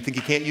that because you think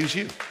he can't use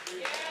you.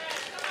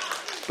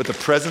 But the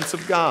presence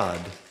of God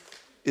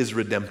is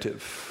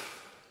redemptive.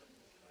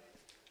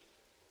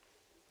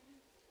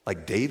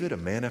 Like David, a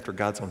man after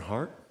God's own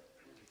heart?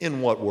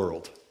 In what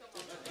world?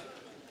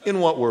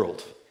 In what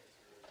world?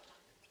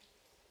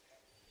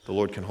 The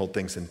Lord can hold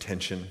things in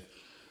tension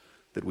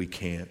that we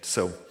can't.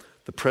 So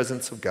the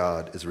presence of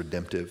God is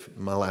redemptive.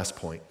 My last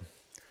point,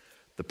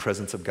 the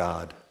presence of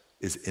God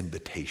is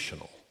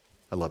invitational.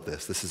 I love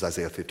this. This is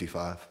Isaiah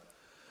 55.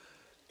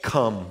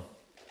 Come,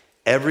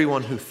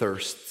 everyone who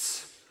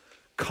thirsts,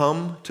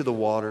 come to the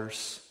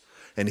waters,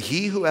 and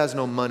he who has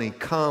no money,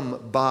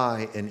 come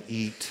buy and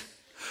eat.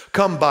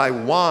 Come buy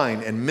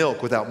wine and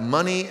milk without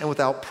money and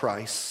without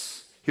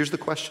price. Here's the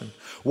question.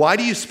 Why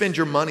do you spend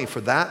your money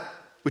for that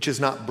which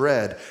is not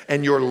bread,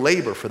 and your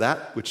labor for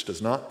that which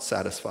does not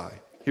satisfy?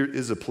 Here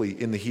is a plea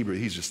in the Hebrew.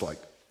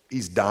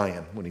 He's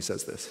dying when he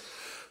says this.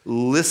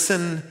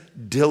 Listen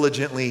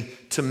diligently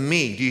to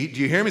me. Do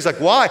you hear him? He's like,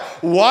 why?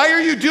 Why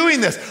are you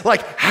doing this?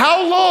 Like,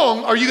 how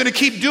long are you going to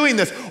keep doing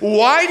this?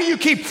 Why do you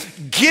keep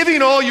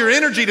giving all your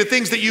energy to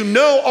things that you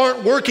know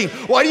aren't working?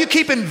 Why do you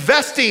keep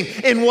investing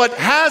in what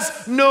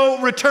has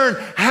no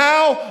return?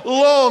 How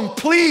long?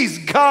 Please,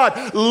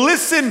 God,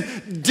 listen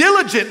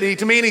diligently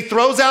to me. And he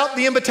throws out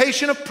the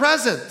invitation of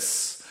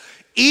presence.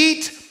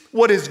 Eat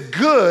what is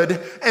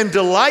good and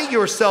delight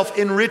yourself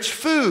in rich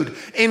food.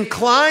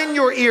 Incline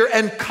your ear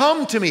and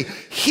come to me.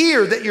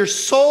 Hear that your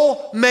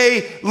soul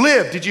may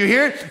live. Did you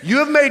hear it? You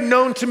have made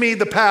known to me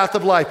the path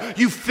of life.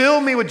 You fill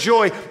me with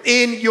joy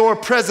in your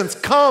presence.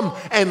 Come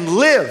and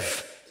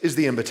live is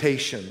the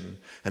invitation.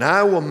 And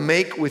I will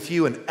make with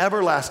you an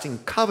everlasting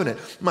covenant,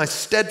 my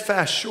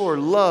steadfast, sure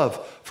love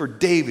for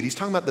David. He's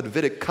talking about the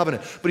Davidic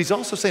covenant, but he's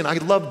also saying, I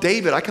love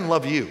David, I can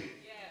love you. Yes.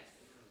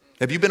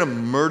 Have you been a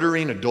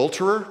murdering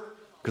adulterer?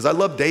 Because I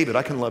love David,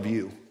 I can love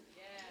you.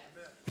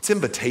 It's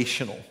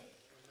invitational.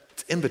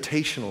 It's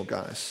invitational,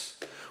 guys.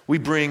 We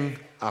bring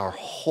our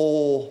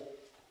whole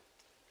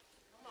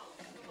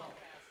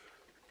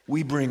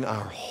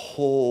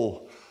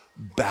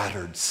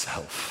battered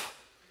self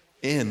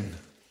in.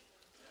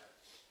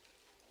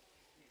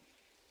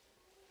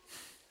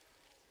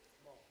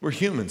 We're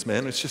humans,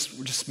 man. We're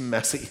just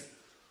messy.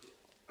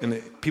 And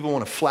people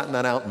want to flatten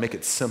that out and make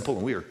it simple,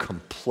 and we are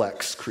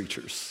complex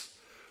creatures.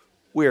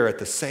 We are at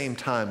the same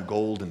time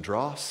gold and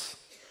dross.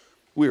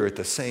 We are at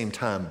the same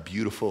time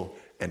beautiful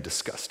and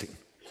disgusting.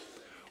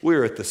 We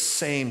are at the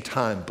same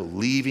time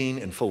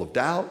believing and full of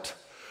doubt.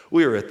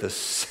 We are at the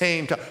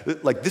same time,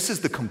 like, this is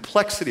the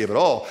complexity of it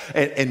all.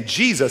 And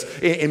Jesus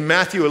in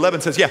Matthew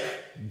 11 says, yeah,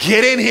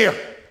 get in here.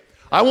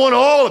 I want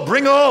all of it,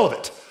 bring all of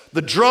it.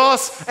 The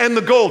dross and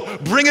the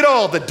gold, bring it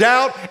all. The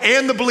doubt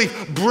and the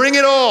belief, bring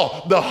it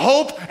all. The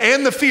hope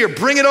and the fear,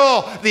 bring it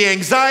all. The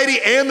anxiety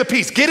and the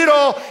peace, get it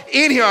all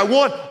in here. I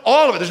want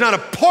all of it. There's not a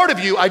part of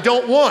you I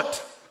don't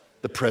want.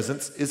 The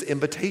presence is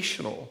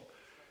invitational.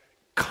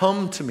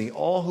 Come to me,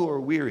 all who are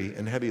weary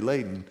and heavy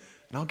laden,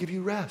 and I'll give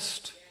you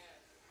rest.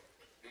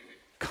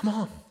 Come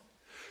on.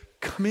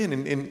 Come in.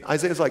 And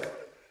Isaiah's like,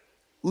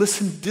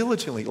 listen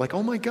diligently. Like,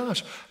 oh my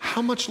gosh,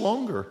 how much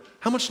longer?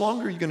 How much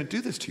longer are you going to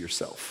do this to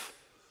yourself?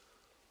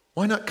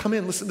 Why not come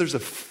in? Listen, there's a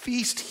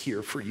feast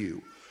here for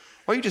you.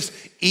 Why are you just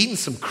eating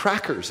some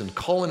crackers and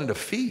calling it a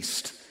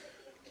feast?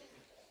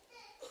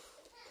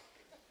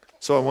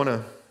 So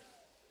let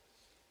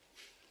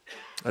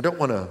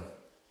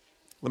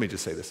me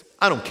just say this.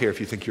 I don't care if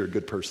you think you're a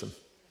good person.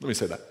 Let me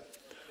say that.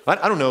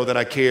 I don't know that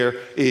I care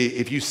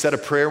if you said a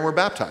prayer and were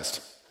baptized.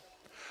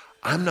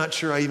 I'm not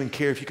sure I even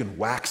care if you can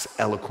wax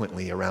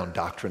eloquently around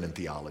doctrine and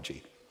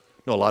theology. I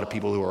know a lot of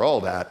people who are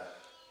all that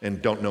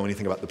and don't know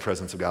anything about the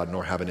presence of God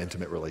nor have an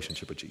intimate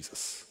relationship with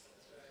Jesus.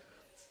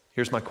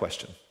 Here's my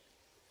question.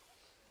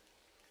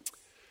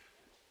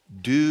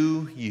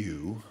 Do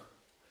you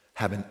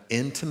have an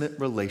intimate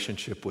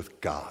relationship with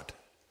God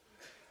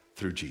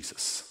through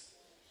Jesus?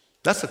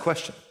 That's the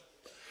question.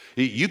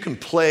 You can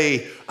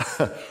play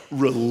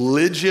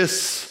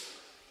religious,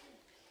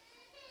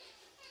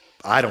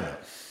 I don't know.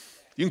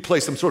 You can play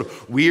some sort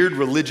of weird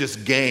religious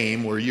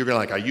game where you're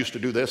like, I used to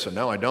do this and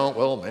now I don't.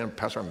 Well, man,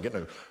 Pastor, I'm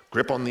getting a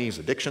grip on these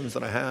addictions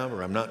that I have,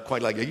 or I'm not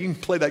quite like, you can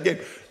play that game.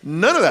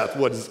 None of that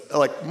was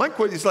like, my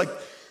question is like,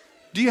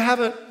 do you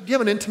have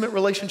an intimate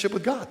relationship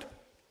with God?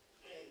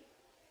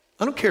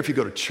 I don't care if you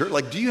go to church.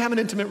 Like, do you have an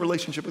intimate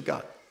relationship with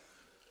God?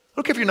 I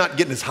don't care if you're not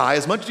getting as high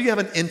as much. Do you have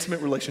an intimate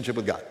relationship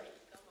with God?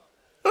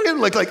 I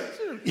don't care,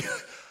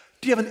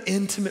 do you have an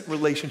intimate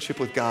relationship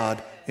with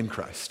God in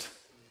Christ?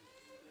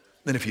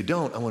 And if you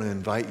don't, I want to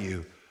invite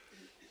you,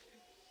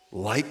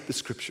 like the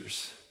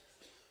scriptures,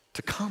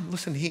 to come.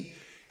 Listen, he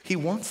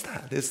wants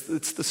that.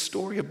 It's the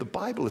story of the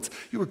Bible.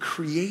 You were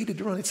created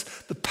to run. It's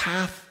the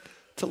path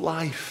to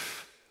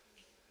life.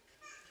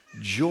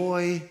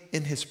 Joy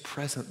in his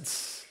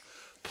presence.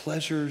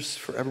 Pleasures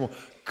forevermore.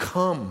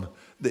 Come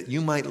that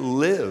you might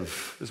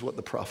live, is what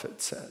the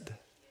prophet said.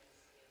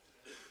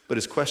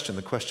 But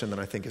the question that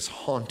I think is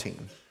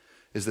haunting,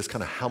 is this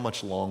kind of how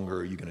much longer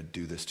are you going to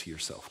do this to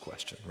yourself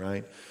question,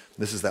 right?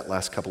 This is that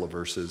last couple of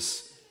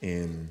verses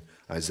in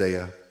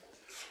Isaiah.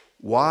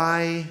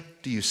 Why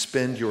do you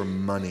spend your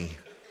money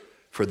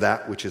for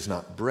that which is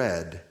not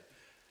bread,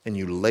 and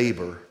you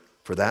labor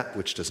for that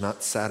which does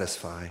not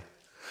satisfy?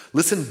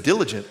 Listen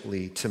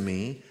diligently to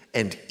me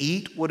and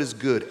eat what is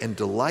good, and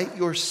delight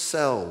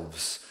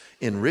yourselves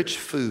in rich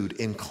food.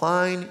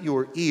 Incline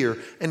your ear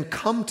and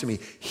come to me.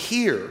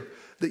 Hear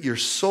that your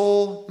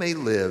soul may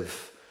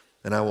live,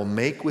 and I will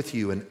make with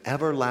you an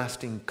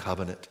everlasting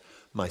covenant,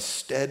 my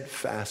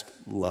steadfast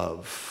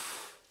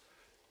love,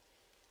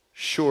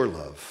 sure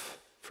love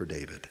for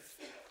David.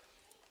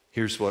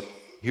 Here's what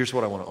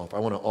I want to offer. I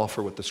want to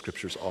offer what the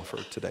scriptures offer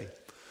today.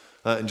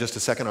 In just a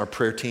second, our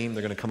prayer team,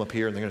 they're going to come up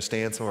here and they're going to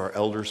stand. Some of our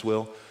elders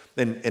will.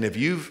 And if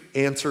you've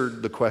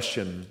answered the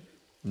question,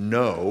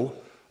 no,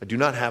 I do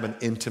not have an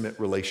intimate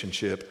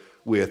relationship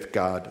with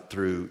God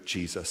through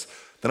Jesus,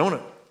 then I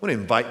want to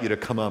invite you to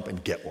come up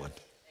and get one.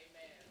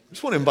 I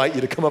just want to invite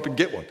you to come up and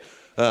get one.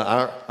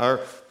 Our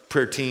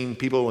prayer team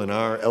people and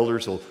our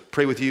elders will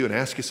pray with you and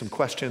ask you some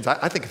questions.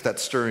 I think if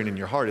that's stirring in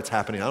your heart, it's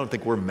happening. I don't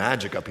think we're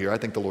magic up here. I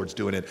think the Lord's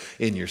doing it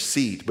in your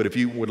seat. But if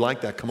you would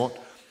like that, come on.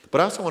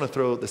 But I also want to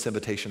throw this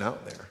invitation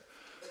out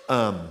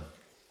there.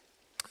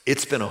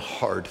 It's been a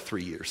hard 4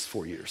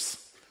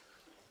 years.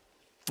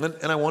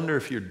 And I wonder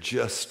if you're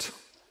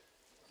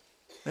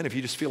if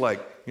you just feel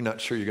like you're not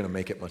sure you're going to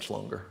make it much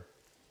longer.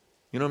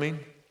 You know what I mean?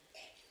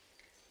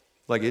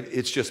 Like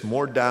it's just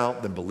more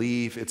doubt than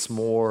belief. It's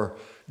more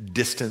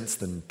distance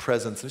than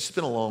presence. It's just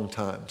been a long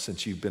time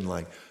since you've been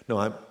like,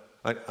 no,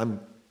 I'm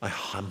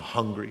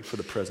hungry for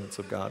the presence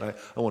of God.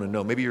 I want to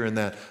know. Maybe you're in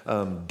that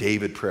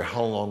David prayer,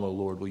 how long, O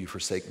Lord, will you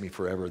forsake me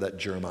forever? That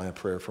Jeremiah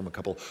prayer from a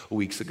couple of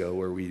weeks ago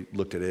where we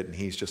looked at it and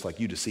he's just like,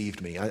 you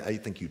deceived me. I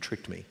think you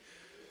tricked me.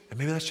 And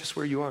maybe that's just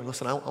where you are.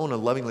 Listen, I want to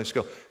lovingly just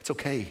go, it's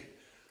okay,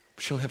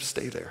 but you don't have to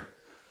stay there.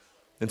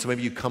 And so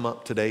maybe you come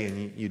up today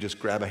and you just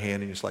grab a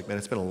hand and you're just like, man,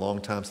 it's been a long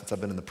time since I've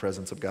been in the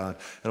presence of God.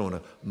 I don't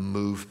want to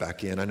move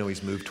back in. I know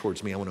he's moved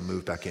towards me. I want to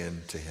move back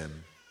in to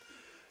him.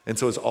 And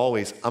so as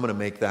always, I'm going to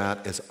make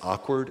that as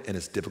awkward and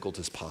as difficult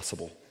as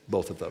possible,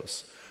 both of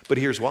those. But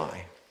here's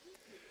why.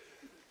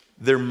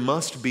 There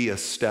must be a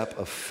step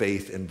of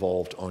faith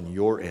involved on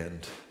your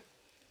end,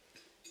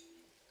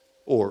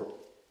 or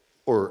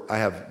I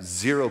have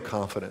zero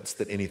confidence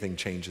that anything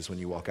changes when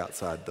you walk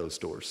outside those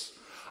doors.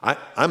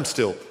 I'm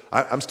still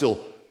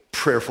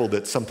prayerful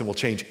that something will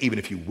change, even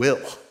if you will.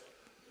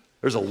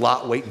 There's a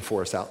lot waiting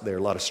for us out there,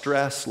 a lot of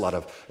stress, a lot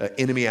of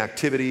enemy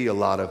activity,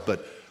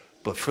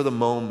 but for the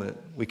moment,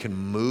 we can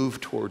move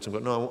towards and go,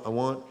 no, I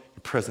want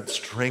your presence,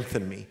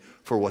 strengthen me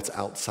for what's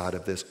outside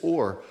of this.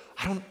 Or,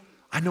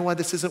 I know why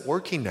this isn't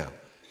working now.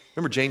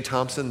 Remember Jane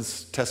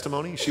Thompson's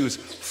testimony? She was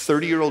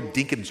 30-year-old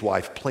deacon's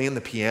wife playing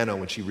the piano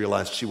when she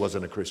realized she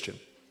wasn't a Christian.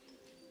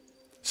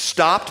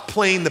 Stopped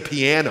playing the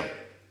piano.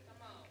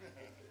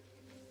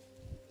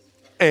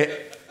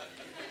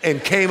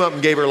 And came up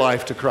and gave her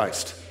life to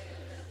Christ.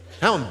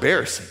 How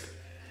embarrassing.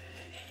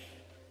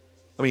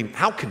 I mean,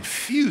 how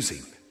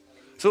confusing.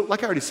 So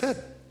like I already said,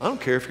 I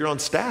don't care if you're on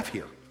staff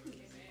here.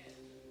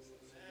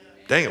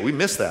 Dang it, we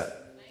missed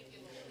that.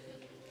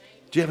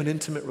 Do you have an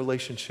intimate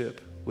relationship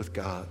with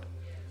God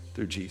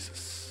through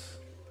Jesus?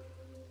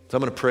 So I'm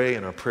going to pray,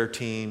 and our prayer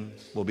team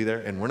will be there.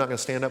 And we're not going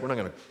to stand up. We're not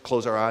going to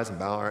close our eyes and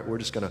bow. All right, we're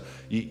just going to,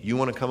 you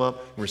want to come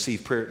up and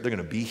receive prayer. They're going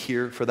to be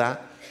here for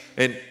that.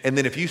 And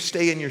then if you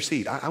stay in your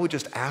seat, I would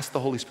just ask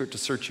the Holy Spirit to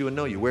search you and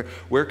know you.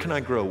 Where can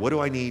I grow? What do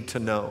I need to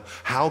know?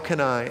 How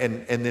can I?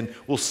 And then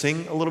we'll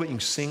sing a little bit. You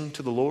can sing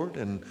to the Lord.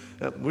 And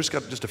we just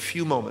got just a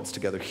few moments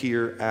together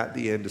here at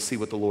the end to see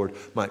what the Lord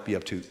might be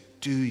up to.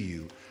 Do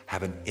you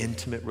have an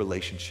intimate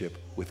relationship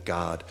with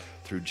God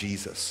through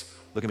Jesus?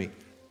 Look at me.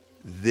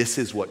 This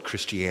is what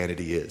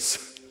Christianity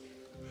is.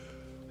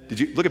 Did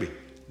you look at me?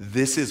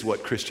 This is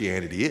what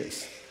Christianity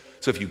is.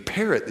 So if you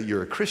parrot that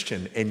you're a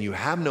Christian and you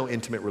have no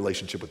intimate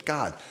relationship with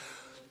God,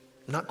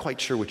 I'm not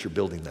quite sure what you're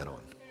building that on.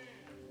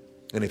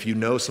 And if you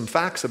know some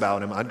facts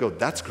about him, I'd go,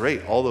 that's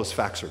great. All those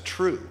facts are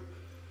true.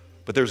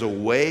 But there's a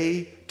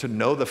way to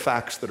know the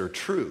facts that are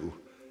true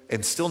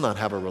and still not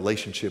have a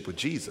relationship with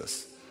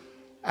Jesus.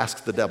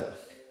 Ask the devil.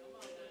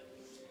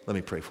 Let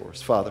me pray for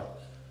us. Father,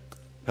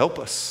 help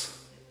us.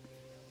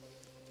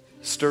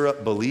 Stir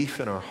up belief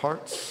in our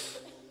hearts.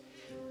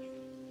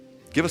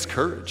 Give us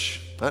courage.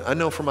 I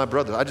know for my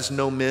brother, I just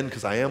know men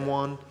because I am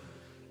one,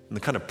 and the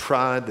kind of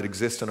pride that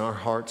exists in our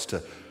hearts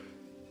to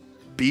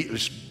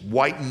just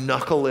white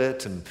knuckle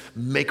it and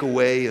make a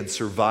way and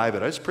survive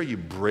it. I just pray you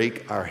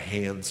break our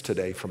hands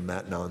today from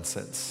that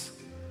nonsense.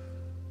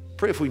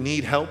 Pray if we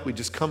need help, we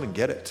just come and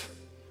get it.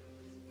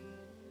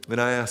 And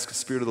I ask,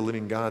 Spirit of the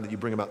living God, that you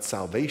bring about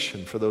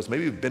salvation for those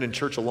maybe who've been in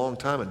church a long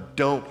time and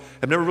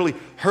have never really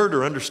heard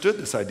or understood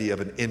this idea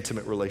of an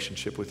intimate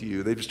relationship with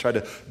you. They just try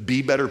to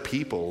be better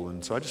people.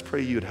 And so I just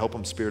pray you'd help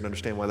them, Spirit,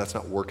 understand why that's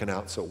not working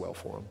out so well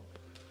for them.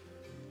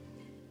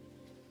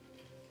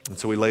 And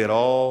so we lay it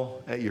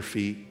all at your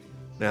feet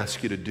and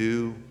ask you to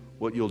do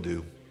what you'll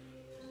do.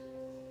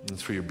 And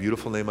it's for your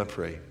beautiful name I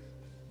pray.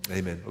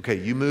 Amen. Okay,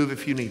 you move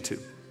if you need to.